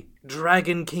conspiracy,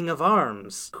 Dragon King of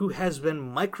Arms, who has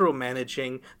been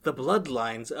micromanaging the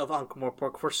bloodlines of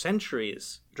Ankh-Morpork for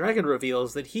centuries. Dragon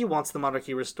reveals that he wants the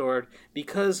monarchy restored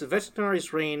because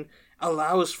Vetinari's reign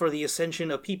allows for the ascension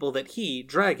of people that he,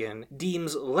 Dragon,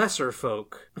 deems lesser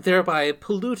folk, thereby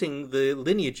polluting the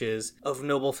lineages of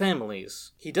noble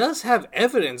families. He does have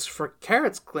evidence for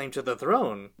Carrot's claim to the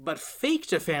throne, but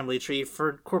faked a family tree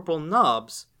for Corporal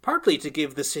Nobbs, partly to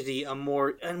give the city a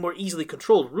more easily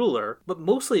controlled ruler, but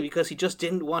mostly because he just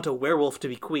didn't want a werewolf to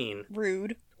be queen.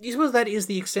 Rude. I suppose that is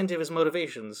the extent of his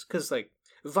motivations, because,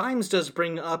 Vimes does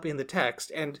bring up in the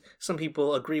text, and some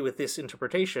people agree with this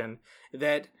interpretation,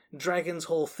 that Dragon's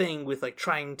whole thing with,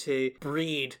 trying to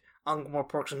breed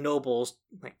Ankh-Morpork's nobles,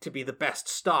 to be the best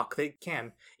stock they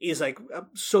can, is,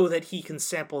 so that he can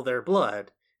sample their blood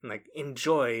and,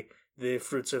 enjoy the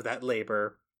fruits of that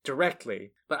labor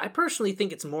directly. But I personally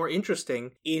think it's more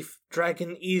interesting if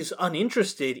Dragon is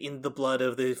uninterested in the blood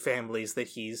of the families that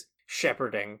he's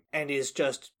shepherding, and is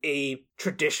just a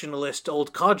traditionalist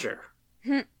old codger.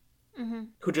 Mm-hmm.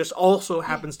 Who just also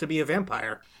happens to be a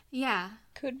vampire. Yeah.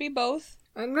 Could be both.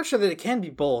 I'm not sure that it can be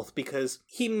both, because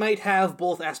he might have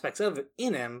both aspects of it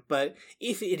in him, but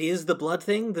if it is the blood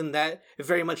thing, then that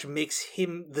very much makes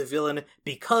him the villain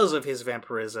because of his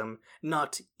vampirism,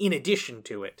 not in addition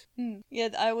to it. Yeah,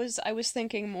 I was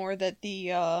thinking more that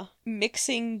the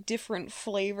mixing different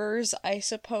flavors, I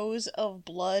suppose, of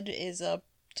blood is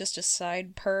just a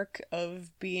side perk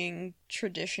of being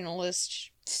traditionalist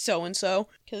so-and-so,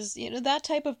 because, that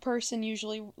type of person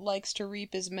usually likes to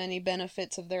reap as many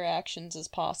benefits of their actions as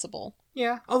possible.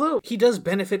 Yeah, although he does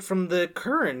benefit from the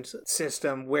current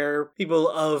system where people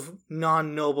of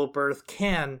non-noble birth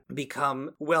can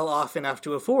become well off enough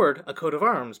to afford a coat of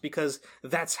arms, because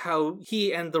that's how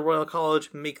he and the Royal College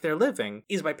make their living,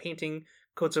 is by painting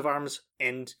coats of arms,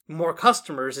 and more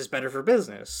customers is better for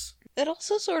business. It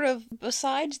also sort of,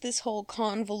 besides this whole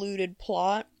convoluted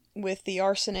plot with the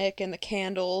arsenic and the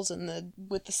candles and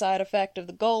with the side effect of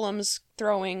the golems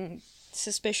throwing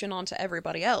suspicion onto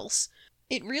everybody else,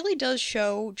 it really does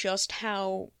show just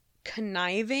how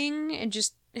conniving and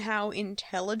just how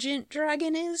intelligent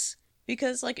Dragon is.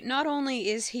 Because, not only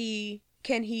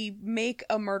can he make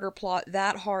a murder plot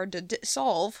that hard to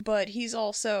solve, but he's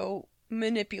also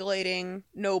manipulating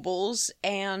nobles,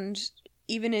 and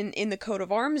even in the coat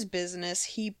of arms business,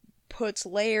 he puts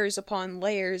layers upon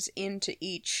layers into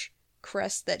each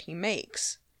crest that he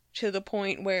makes, to the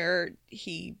point where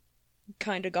he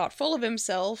kind of got full of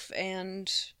himself, and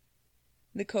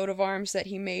the coat of arms that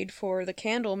he made for the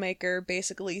candle maker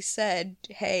basically said,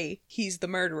 hey, he's the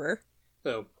murderer.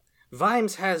 So,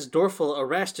 Vimes has Dorfel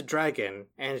arrest Dragon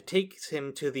and takes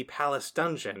him to the palace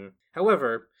dungeon.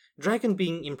 However, Dragon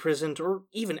being imprisoned or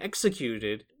even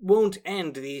executed won't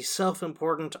end the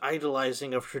self-important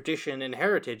idolizing of tradition and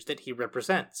heritage that he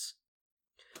represents.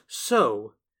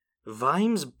 So,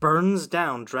 Vimes burns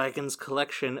down Dragon's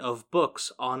collection of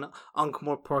books on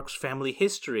Ankh-Morpork's family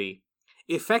history,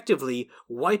 effectively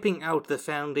wiping out the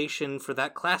foundation for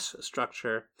that class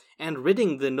structure and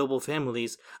ridding the noble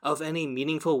families of any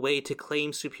meaningful way to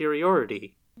claim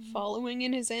superiority. Following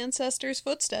in his ancestors'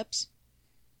 footsteps.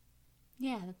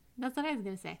 Yeah, that's what I was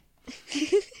going to say.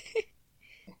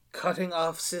 Cutting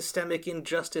off systemic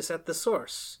injustice at the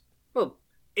source. Well,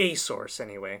 a source,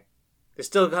 anyway. They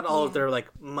still got all of their,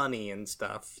 money and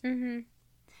stuff. Mm-hmm.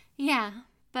 Yeah,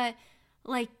 but,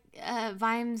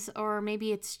 Vimes, or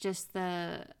maybe it's just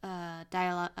the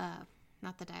dialogue,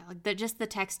 not the dialogue, just the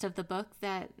text of the book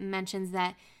that mentions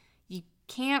that you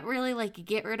can't really,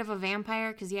 get rid of a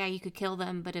vampire, because, yeah, you could kill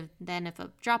them, but if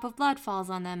a drop of blood falls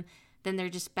on them, then they're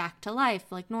just back to life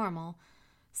like normal.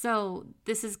 So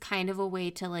this is kind of a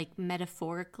way to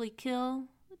metaphorically kill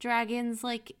Dragon's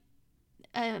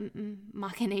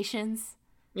machinations.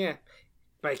 Yeah,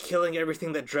 by killing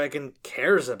everything that Dragon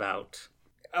cares about.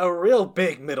 A real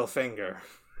big middle finger.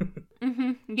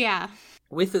 Mm-hmm, yeah.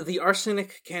 With the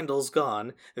arsenic candles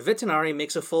gone, Vetinari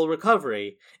makes a full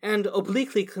recovery, and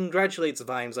obliquely congratulates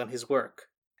Vimes on his work.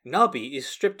 Nabi is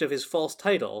stripped of his false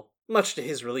title, much to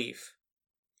his relief.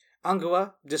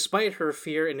 Angua, despite her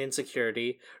fear and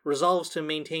insecurity, resolves to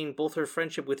maintain both her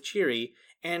friendship with Chiri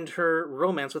and her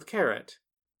romance with Carrot.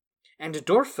 And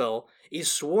Dorfel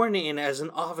is sworn in as an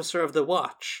officer of the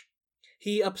Watch.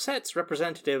 He upsets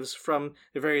representatives from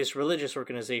the various religious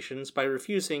organizations by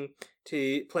refusing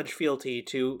to pledge fealty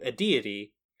to a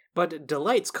deity, but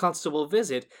delights Constable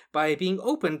Visit by being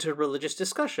open to religious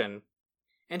discussion.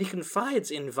 And he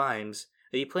confides in Vimes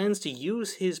that he plans to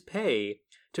use his pay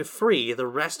to free the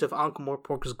rest of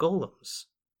Ankh-Morpork's golems.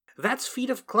 That's Feet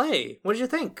of Clay. What did you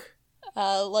think?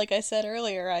 Like I said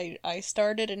earlier, I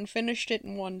started and finished it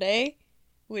in one day,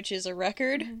 which is a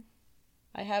record.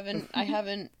 I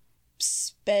haven't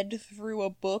sped through a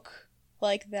book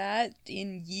like that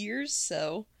in years,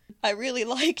 so I really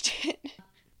liked it.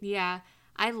 Yeah,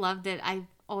 I loved it. I've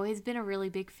always been a really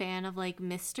big fan of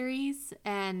mysteries,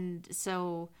 and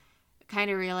so kind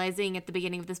of realizing at the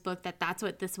beginning of this book that that's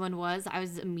what this one was, I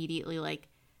was immediately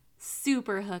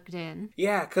super hooked in.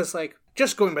 Yeah, because, like,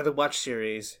 just going by the Watch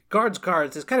series, Guards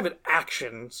is kind of an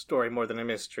action story more than a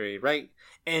mystery, right?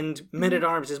 And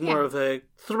Men-at-Arms is more of a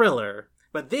thriller.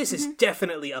 But this is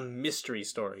definitely a mystery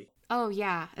story. Oh,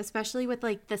 yeah. Especially with,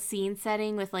 like, the scene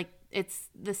setting with, like,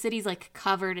 the city's, like,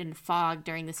 covered in fog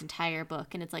during this entire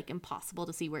book, and it's, like, impossible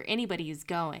to see where anybody is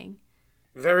going.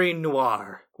 Very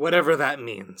noir, whatever that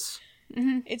means.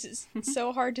 It's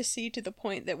so hard to see to the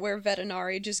point that where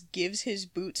Vetinari just gives his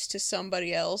boots to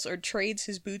somebody else or trades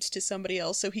his boots to somebody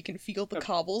else so he can feel the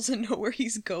cobbles and know where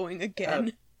he's going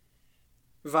again.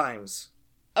 Vimes.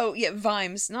 Oh, yeah,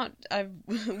 Vimes. I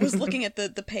was looking at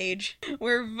the page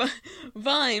where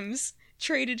Vimes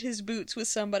traded his boots with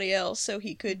somebody else so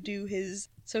he could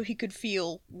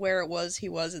feel where it was he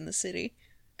was in the city.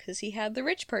 Because he had the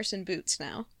rich person boots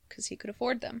now, because he could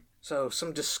afford them. So,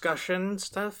 some discussion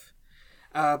stuff.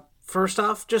 First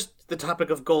off, just the topic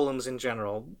of golems in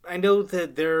general. I know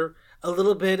that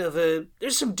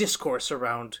there's some discourse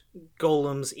around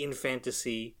golems in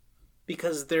fantasy,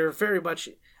 because they're very much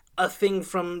a thing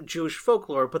from Jewish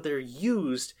folklore, but they're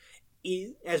used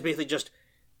as basically just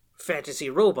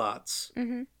fantasy robots.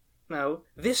 Mm-hmm. Now,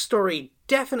 this story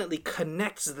definitely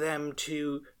connects them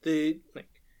to the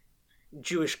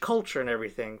Jewish culture and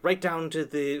everything, right down to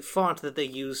the font that they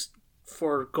use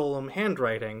for golem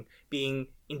handwriting being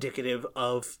indicative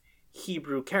of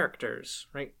Hebrew characters,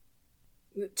 right?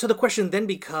 So the question then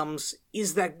becomes,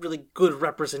 is that really good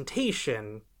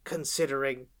representation,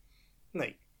 considering,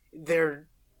 they're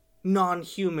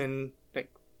non-human,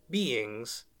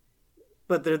 beings,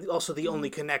 but they're also the only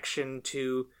connection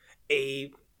to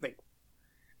a,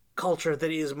 culture that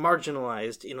is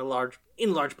marginalized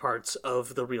in large parts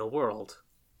of the real world.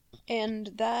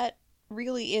 And that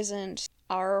really isn't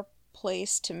our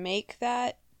place to make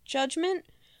that judgment,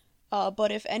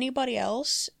 but if anybody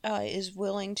else is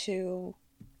willing to,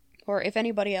 or if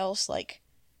anybody else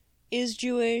is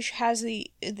Jewish,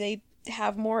 they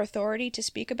have more authority to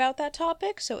speak about that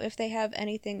topic. So if they have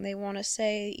anything they want to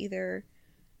say, either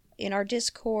in our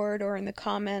Discord or in the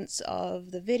comments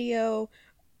of the video,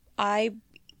 I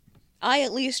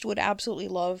at least would absolutely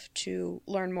love to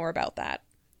learn more about that.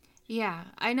 Yeah,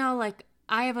 I know,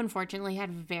 I have unfortunately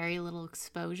had very little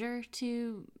exposure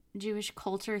to Jewish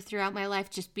culture throughout my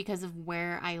life just because of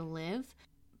where I live.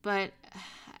 But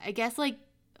I guess,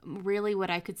 really what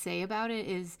I could say about it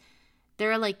is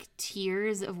there are,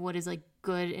 tiers of what is,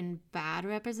 good and bad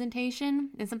representation.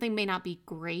 And something may not be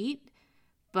great,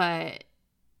 but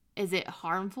is it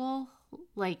harmful?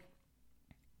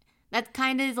 That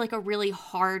kind of is, a really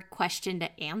hard question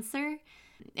to answer.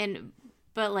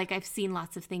 But I've seen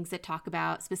lots of things that talk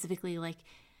about specifically,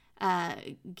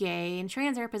 gay and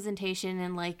trans representation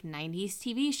in 90s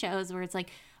TV shows where it's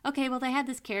okay, well, they had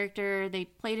this character, they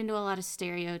played into a lot of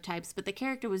stereotypes, but the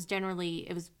character was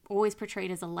always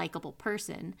portrayed as a likable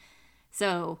person.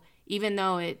 So even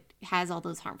though it has all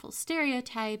those harmful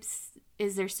stereotypes,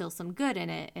 is there still some good in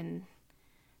it? And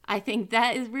I think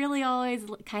that is really always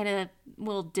kind of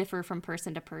will differ from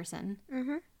person to person.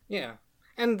 Mm-hmm. Yeah.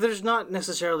 And there's not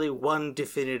necessarily one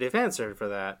definitive answer for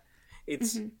that.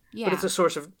 It's but it's a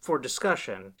source for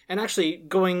discussion. And actually,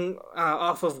 going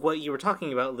off of what you were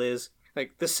talking about, Liz,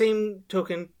 the same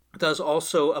token does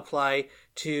also apply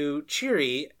to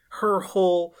Chiri. Her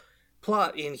whole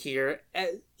plot in here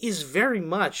is very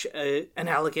much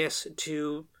analogous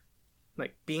to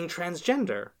being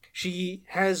transgender. She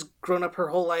has grown up her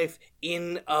whole life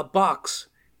in a box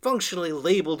functionally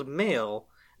labeled male,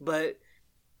 but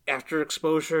after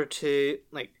exposure to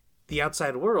the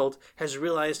outside world, has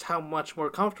realized how much more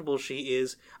comfortable she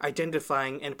is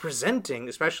identifying and presenting,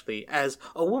 especially, as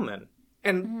a woman.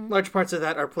 And large parts of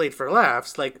that are played for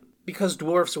laughs, because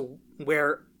dwarfs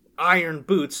wear iron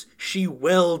boots, she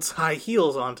welds high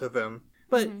heels onto them.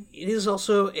 But it is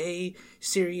also a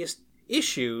serious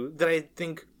issue that I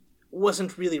think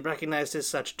wasn't really recognized as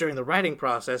such during the writing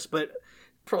process, but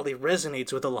probably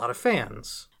resonates with a lot of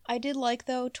fans. I did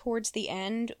though, towards the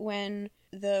end, when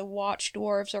the watch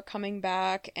dwarves are coming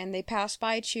back and they pass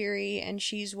by Chiri and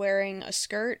she's wearing a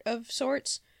skirt of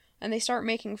sorts, and they start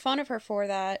making fun of her for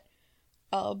that,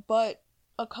 but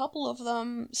a couple of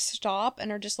them stop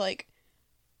and are just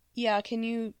yeah, can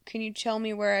you tell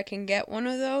me where I can get one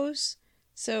of those?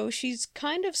 So she's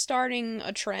kind of starting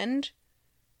a trend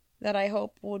that I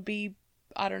hope would be,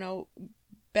 I don't know,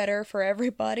 better for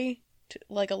everybody,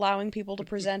 allowing people to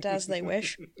present as they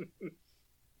wish.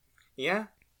 Yeah.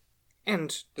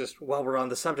 And just while we're on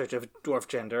the subject of dwarf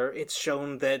gender, it's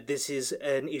shown that this is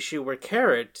an issue where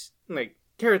Carrot's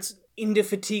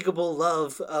indefatigable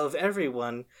love of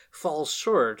everyone falls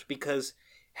short, because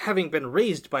having been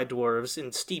raised by dwarves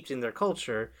and steeped in their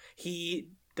culture, he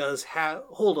does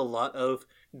hold a lot of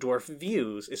dwarf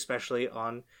views, especially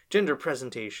on gender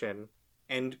presentation.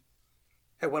 And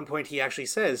at one point he actually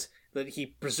says that he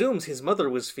presumes his mother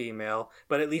was female,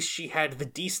 but at least she had the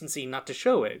decency not to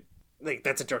show it. Like,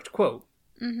 that's a direct quote.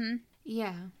 Mm-hmm.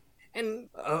 Yeah. And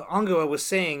Ongua was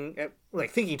saying,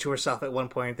 thinking to herself at one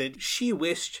point, that she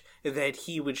wished that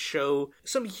he would show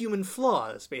some human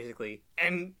flaws, basically.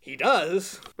 And he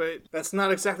does, but that's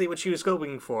not exactly what she was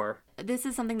hoping for. This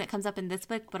is something that comes up in this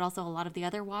book, but also a lot of the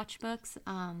other Watch books,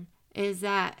 is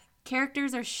that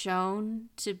characters are shown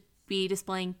to be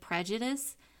displaying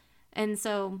prejudice. And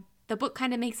so the book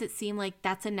kind of makes it seem like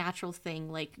that's a natural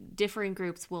thing. Like, different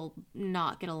groups will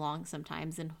not get along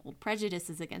sometimes and hold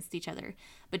prejudices against each other.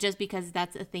 But just because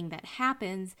that's a thing that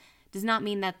happens does not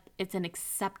mean that it's an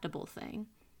acceptable thing.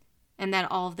 And that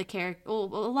all of the a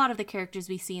lot of the characters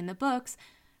we see in the books,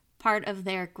 part of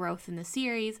their growth in the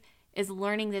series is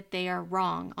learning that they are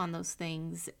wrong on those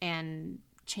things and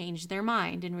change their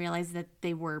mind and realize that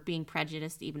they were being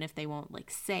prejudiced even if they won't,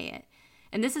 say it.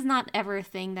 And this is not ever a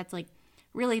thing that's,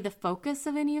 really the focus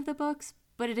of any of the books,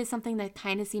 but it is something that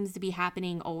kind of seems to be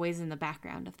happening always in the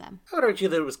background of them. I would argue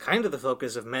that it was kind of the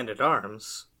focus of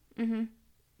Men-at-Arms. Mm-hmm.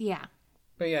 Yeah.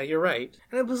 But yeah, you're right.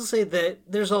 And I will say that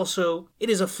it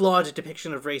is a flawed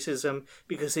depiction of racism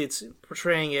because it's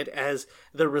portraying it as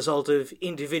the result of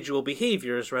individual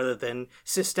behaviors rather than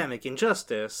systemic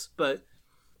injustice. But,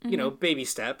 baby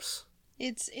steps.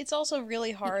 It's also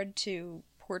really hard to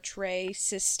portray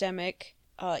systemic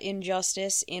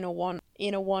injustice in a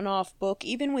one-off book.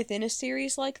 Even within a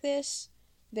series like this,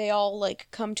 they all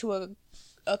come to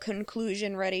a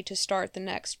conclusion ready to start the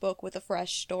next book with a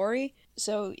fresh story.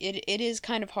 So it is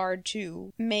kind of hard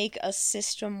to make a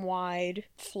system-wide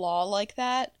flaw like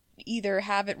that, either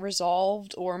have it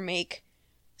resolved or make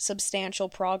substantial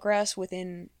progress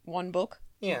within one book.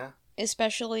 Yeah.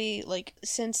 Especially,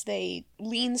 since they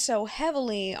lean so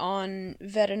heavily on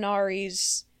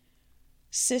Vetinari's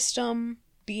system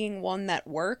being one that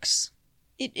works.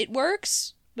 It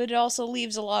works, but it also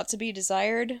leaves a lot to be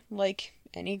desired, like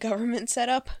any government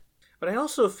setup. But I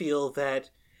also feel that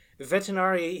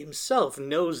Vetinari himself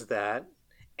knows that,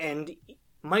 and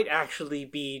might actually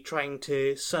be trying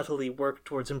to subtly work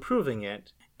towards improving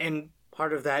it. And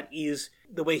part of that is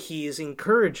the way he is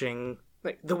encouraging,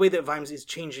 the way that Vimes is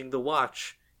changing the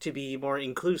Watch to be more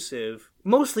inclusive,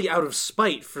 mostly out of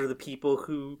spite for the people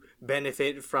who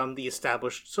benefit from the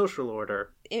established social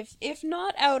order. If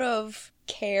not out of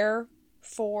care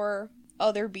for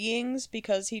other beings,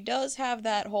 because he does have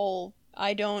that whole,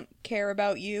 I don't care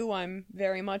about you, I'm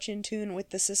very much in tune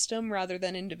with the system rather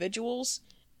than individuals,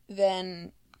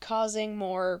 then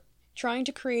trying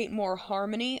to create more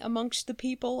harmony amongst the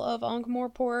people of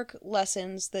Ankh-Morpork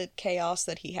lessens the chaos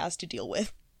that he has to deal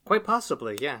with. Quite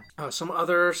possibly, yeah. Some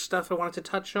other stuff I wanted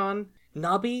to touch on.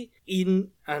 Nabi,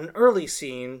 in an early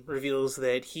scene, reveals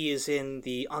that he is in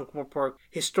the Ankh-Morpork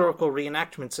Historical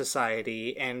Reenactment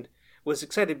Society and was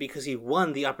excited because he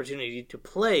won the opportunity to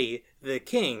play the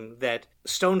king that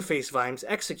Stoneface Vimes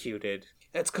executed.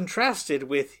 That's contrasted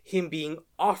with him being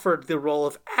offered the role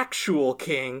of actual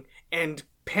king and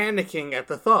panicking at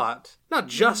the thought. Not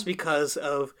just because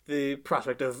of the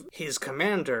prospect of his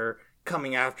commander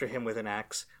coming after him with an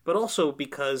axe, but also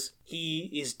because he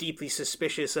is deeply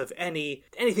suspicious of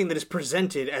anything that is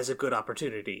presented as a good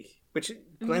opportunity, which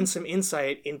lends some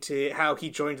insight into how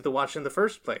he joined the Watch in the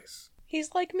first place.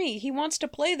 He's like me. He wants to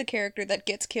play the character that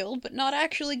gets killed, but not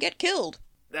actually get killed.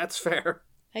 That's fair.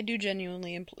 I do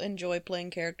genuinely enjoy playing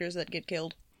characters that get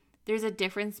killed. There's a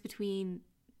difference between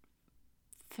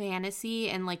fantasy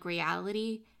and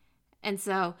reality, and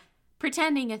so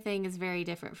pretending a thing is very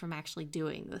different from actually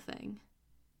doing the thing.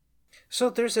 So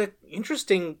there's an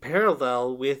interesting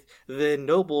parallel with the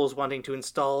nobles wanting to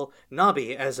install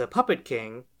Nabi as a puppet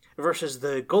king versus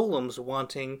the golems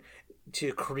wanting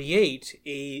to create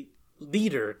a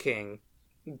leader king.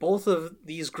 Both of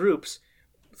these groups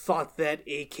thought that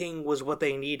a king was what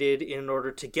they needed in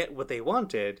order to get what they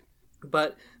wanted,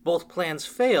 but both plans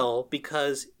fail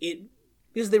because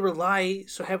they rely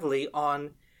so heavily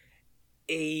on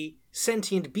a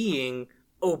sentient being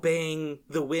obeying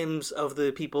the whims of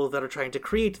the people that are trying to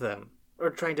create them, or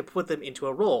trying to put them into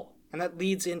a role. And that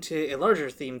leads into a larger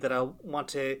theme that I want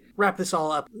to wrap this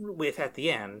all up with at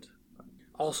the end.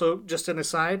 Also, just an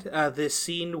aside, this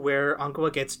scene where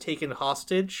Ongua gets taken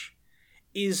hostage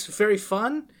is very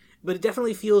fun, but it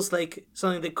definitely feels like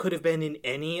something that could have been in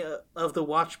any of the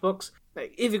Watch books.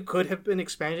 If it could have been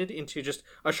expanded into just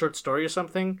a short story or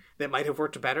something, that might have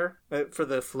worked better for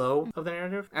the flow of the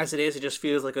narrative. As it is, it just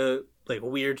feels like a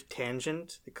weird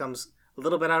tangent that comes a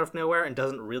little bit out of nowhere and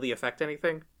doesn't really affect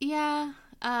anything. Yeah.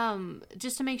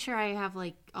 Just to make sure I have,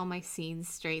 like, all my scenes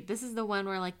straight. This is the one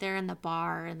where, like, they're in the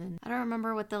bar, and then I don't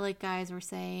remember what the, like, guys were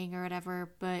saying or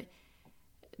whatever, but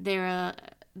they're,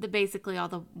 basically all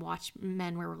the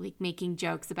watchmen were, like, making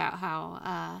jokes about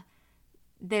how,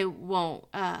 they won't,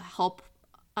 help,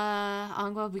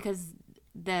 Angwa because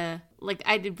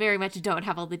I very much don't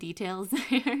have all the details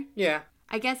there. Yeah.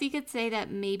 I guess you could say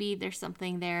that maybe there's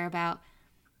something there about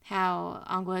how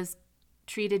Angwa's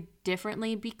treated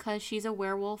differently because she's a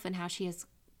werewolf and how she has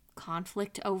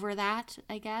conflict over that,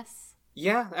 I guess.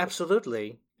 Yeah,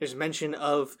 absolutely. There's mention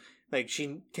of, like,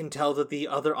 she can tell that the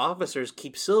other officers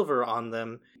keep silver on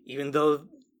them, even though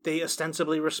they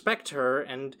ostensibly respect her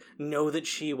and know that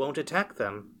she won't attack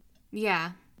them.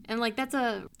 Yeah. And, like, that's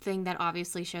a thing that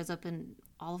obviously shows up in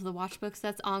all of the watch books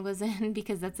that's Angwa's in,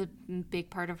 because that's a big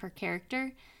part of her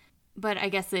character. But I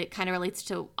guess it kind of relates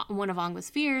to one of Angwa's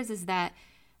fears, is that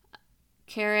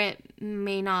Carrot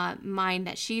may not mind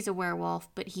that she's a werewolf,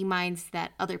 but he minds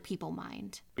that other people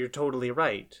mind. You're totally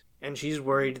right. And she's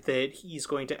worried that he's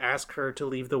going to ask her to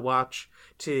leave the watch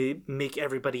to make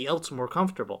everybody else more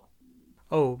comfortable.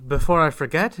 Oh, before I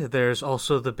forget, there's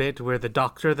also the bit where the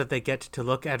doctor that they get to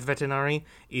look at Vetinari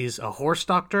is a horse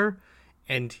doctor,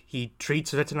 and he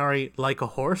treats Vetinari like a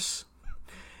horse.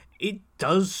 It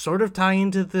does sort of tie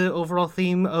into the overall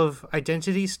theme of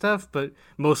identity stuff, but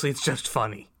mostly it's just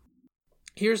funny.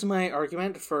 Here's my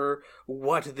argument for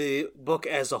what the book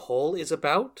as a whole is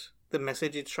about, the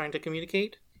message it's trying to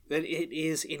communicate. That it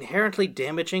is inherently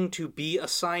damaging to be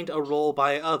assigned a role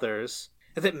by others,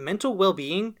 that mental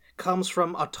well-being comes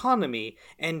from autonomy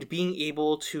and being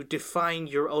able to define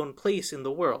your own place in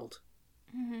the world.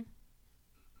 Mm-hmm.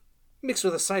 Mixed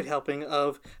with a side helping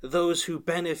of those who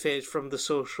benefit from the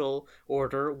social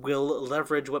order will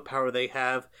leverage what power they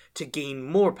have to gain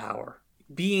more power.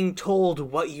 Being told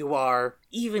what you are,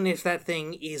 even if that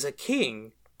thing is a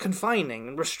king, confining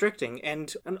and restricting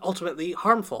and ultimately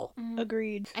harmful.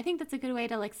 Agreed. I think that's a good way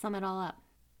to, like, sum it all up.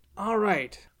 All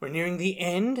right, we're nearing the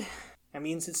end. That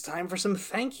means it's time for some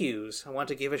thank yous. I want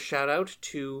to give a shout out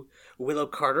to Willow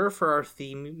Carter for our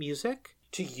theme music,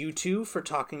 to you two for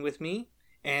talking with me,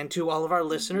 and to all of our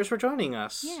listeners for joining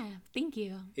us. Yeah, thank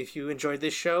you. If you enjoyed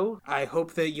this show, I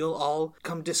hope that you'll all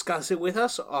come discuss it with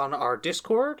us on our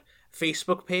Discord,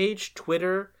 Facebook page,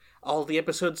 Twitter. All the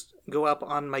episodes go up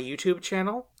on my YouTube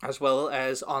channel, as well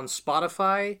as on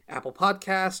Spotify, Apple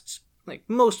Podcasts, like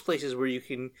most places where you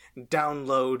can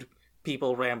download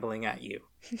people rambling at you.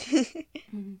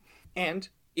 And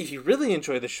if you really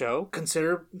enjoy the show,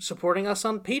 consider supporting us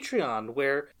on Patreon,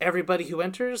 where everybody who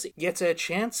enters gets a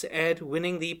chance at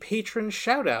winning the patron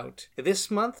shoutout. This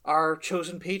month, our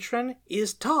chosen patron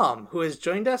is Tom, who has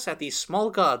joined us at the small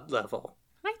god level.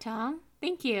 Hi, Tom.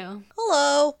 Thank you.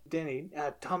 Hello. Danny,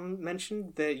 Tom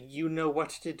mentioned that you know what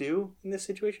to do in this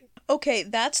situation. Okay,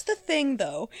 that's the thing,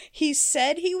 though. He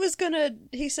said he was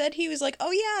like, oh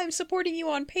yeah, I'm supporting you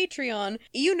on Patreon.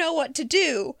 You know what to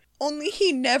do. Only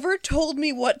he never told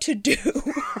me what to do.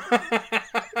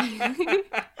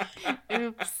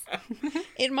 Oops.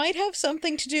 It might have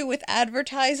something to do with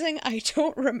advertising. I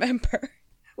don't remember.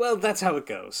 Well, that's how it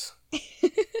goes.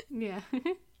 Yeah.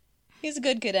 He's a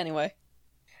good kid anyway.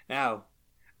 Now,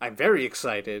 I'm very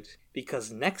excited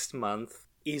because next month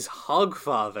is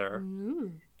Hogfather.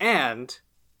 Ooh. And,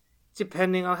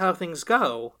 depending on how things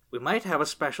go, we might have a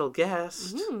special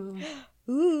guest. Ooh.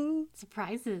 Ooh.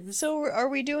 Surprises. So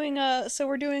we're doing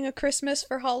a Christmas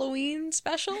for Halloween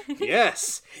special?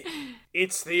 Yes!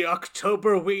 It's the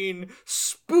Octoberween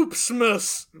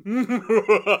Spoopsmas!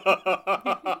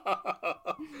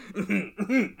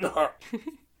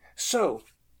 So,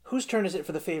 whose turn is it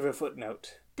for the favorite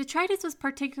footnote? Detritus was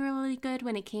particularly good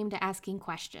when it came to asking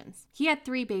questions. He had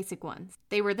 3 basic ones.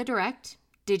 They were the direct,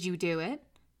 did you do it?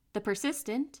 The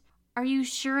persistent, are you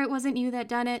sure it wasn't you that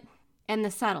done it? And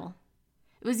the subtle,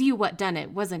 it was you what done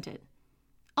it, wasn't it?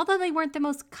 Although they weren't the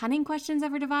most cunning questions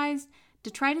ever devised,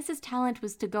 Detritus's talent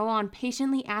was to go on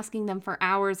patiently asking them for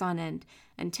hours on end,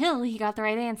 until he got the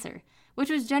right answer, which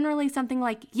was generally something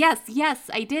like, yes,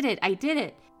 I did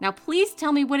it. Now please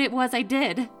tell me what it was I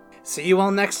did. See you all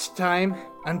next time.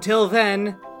 Until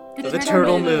then, the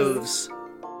turtle moves.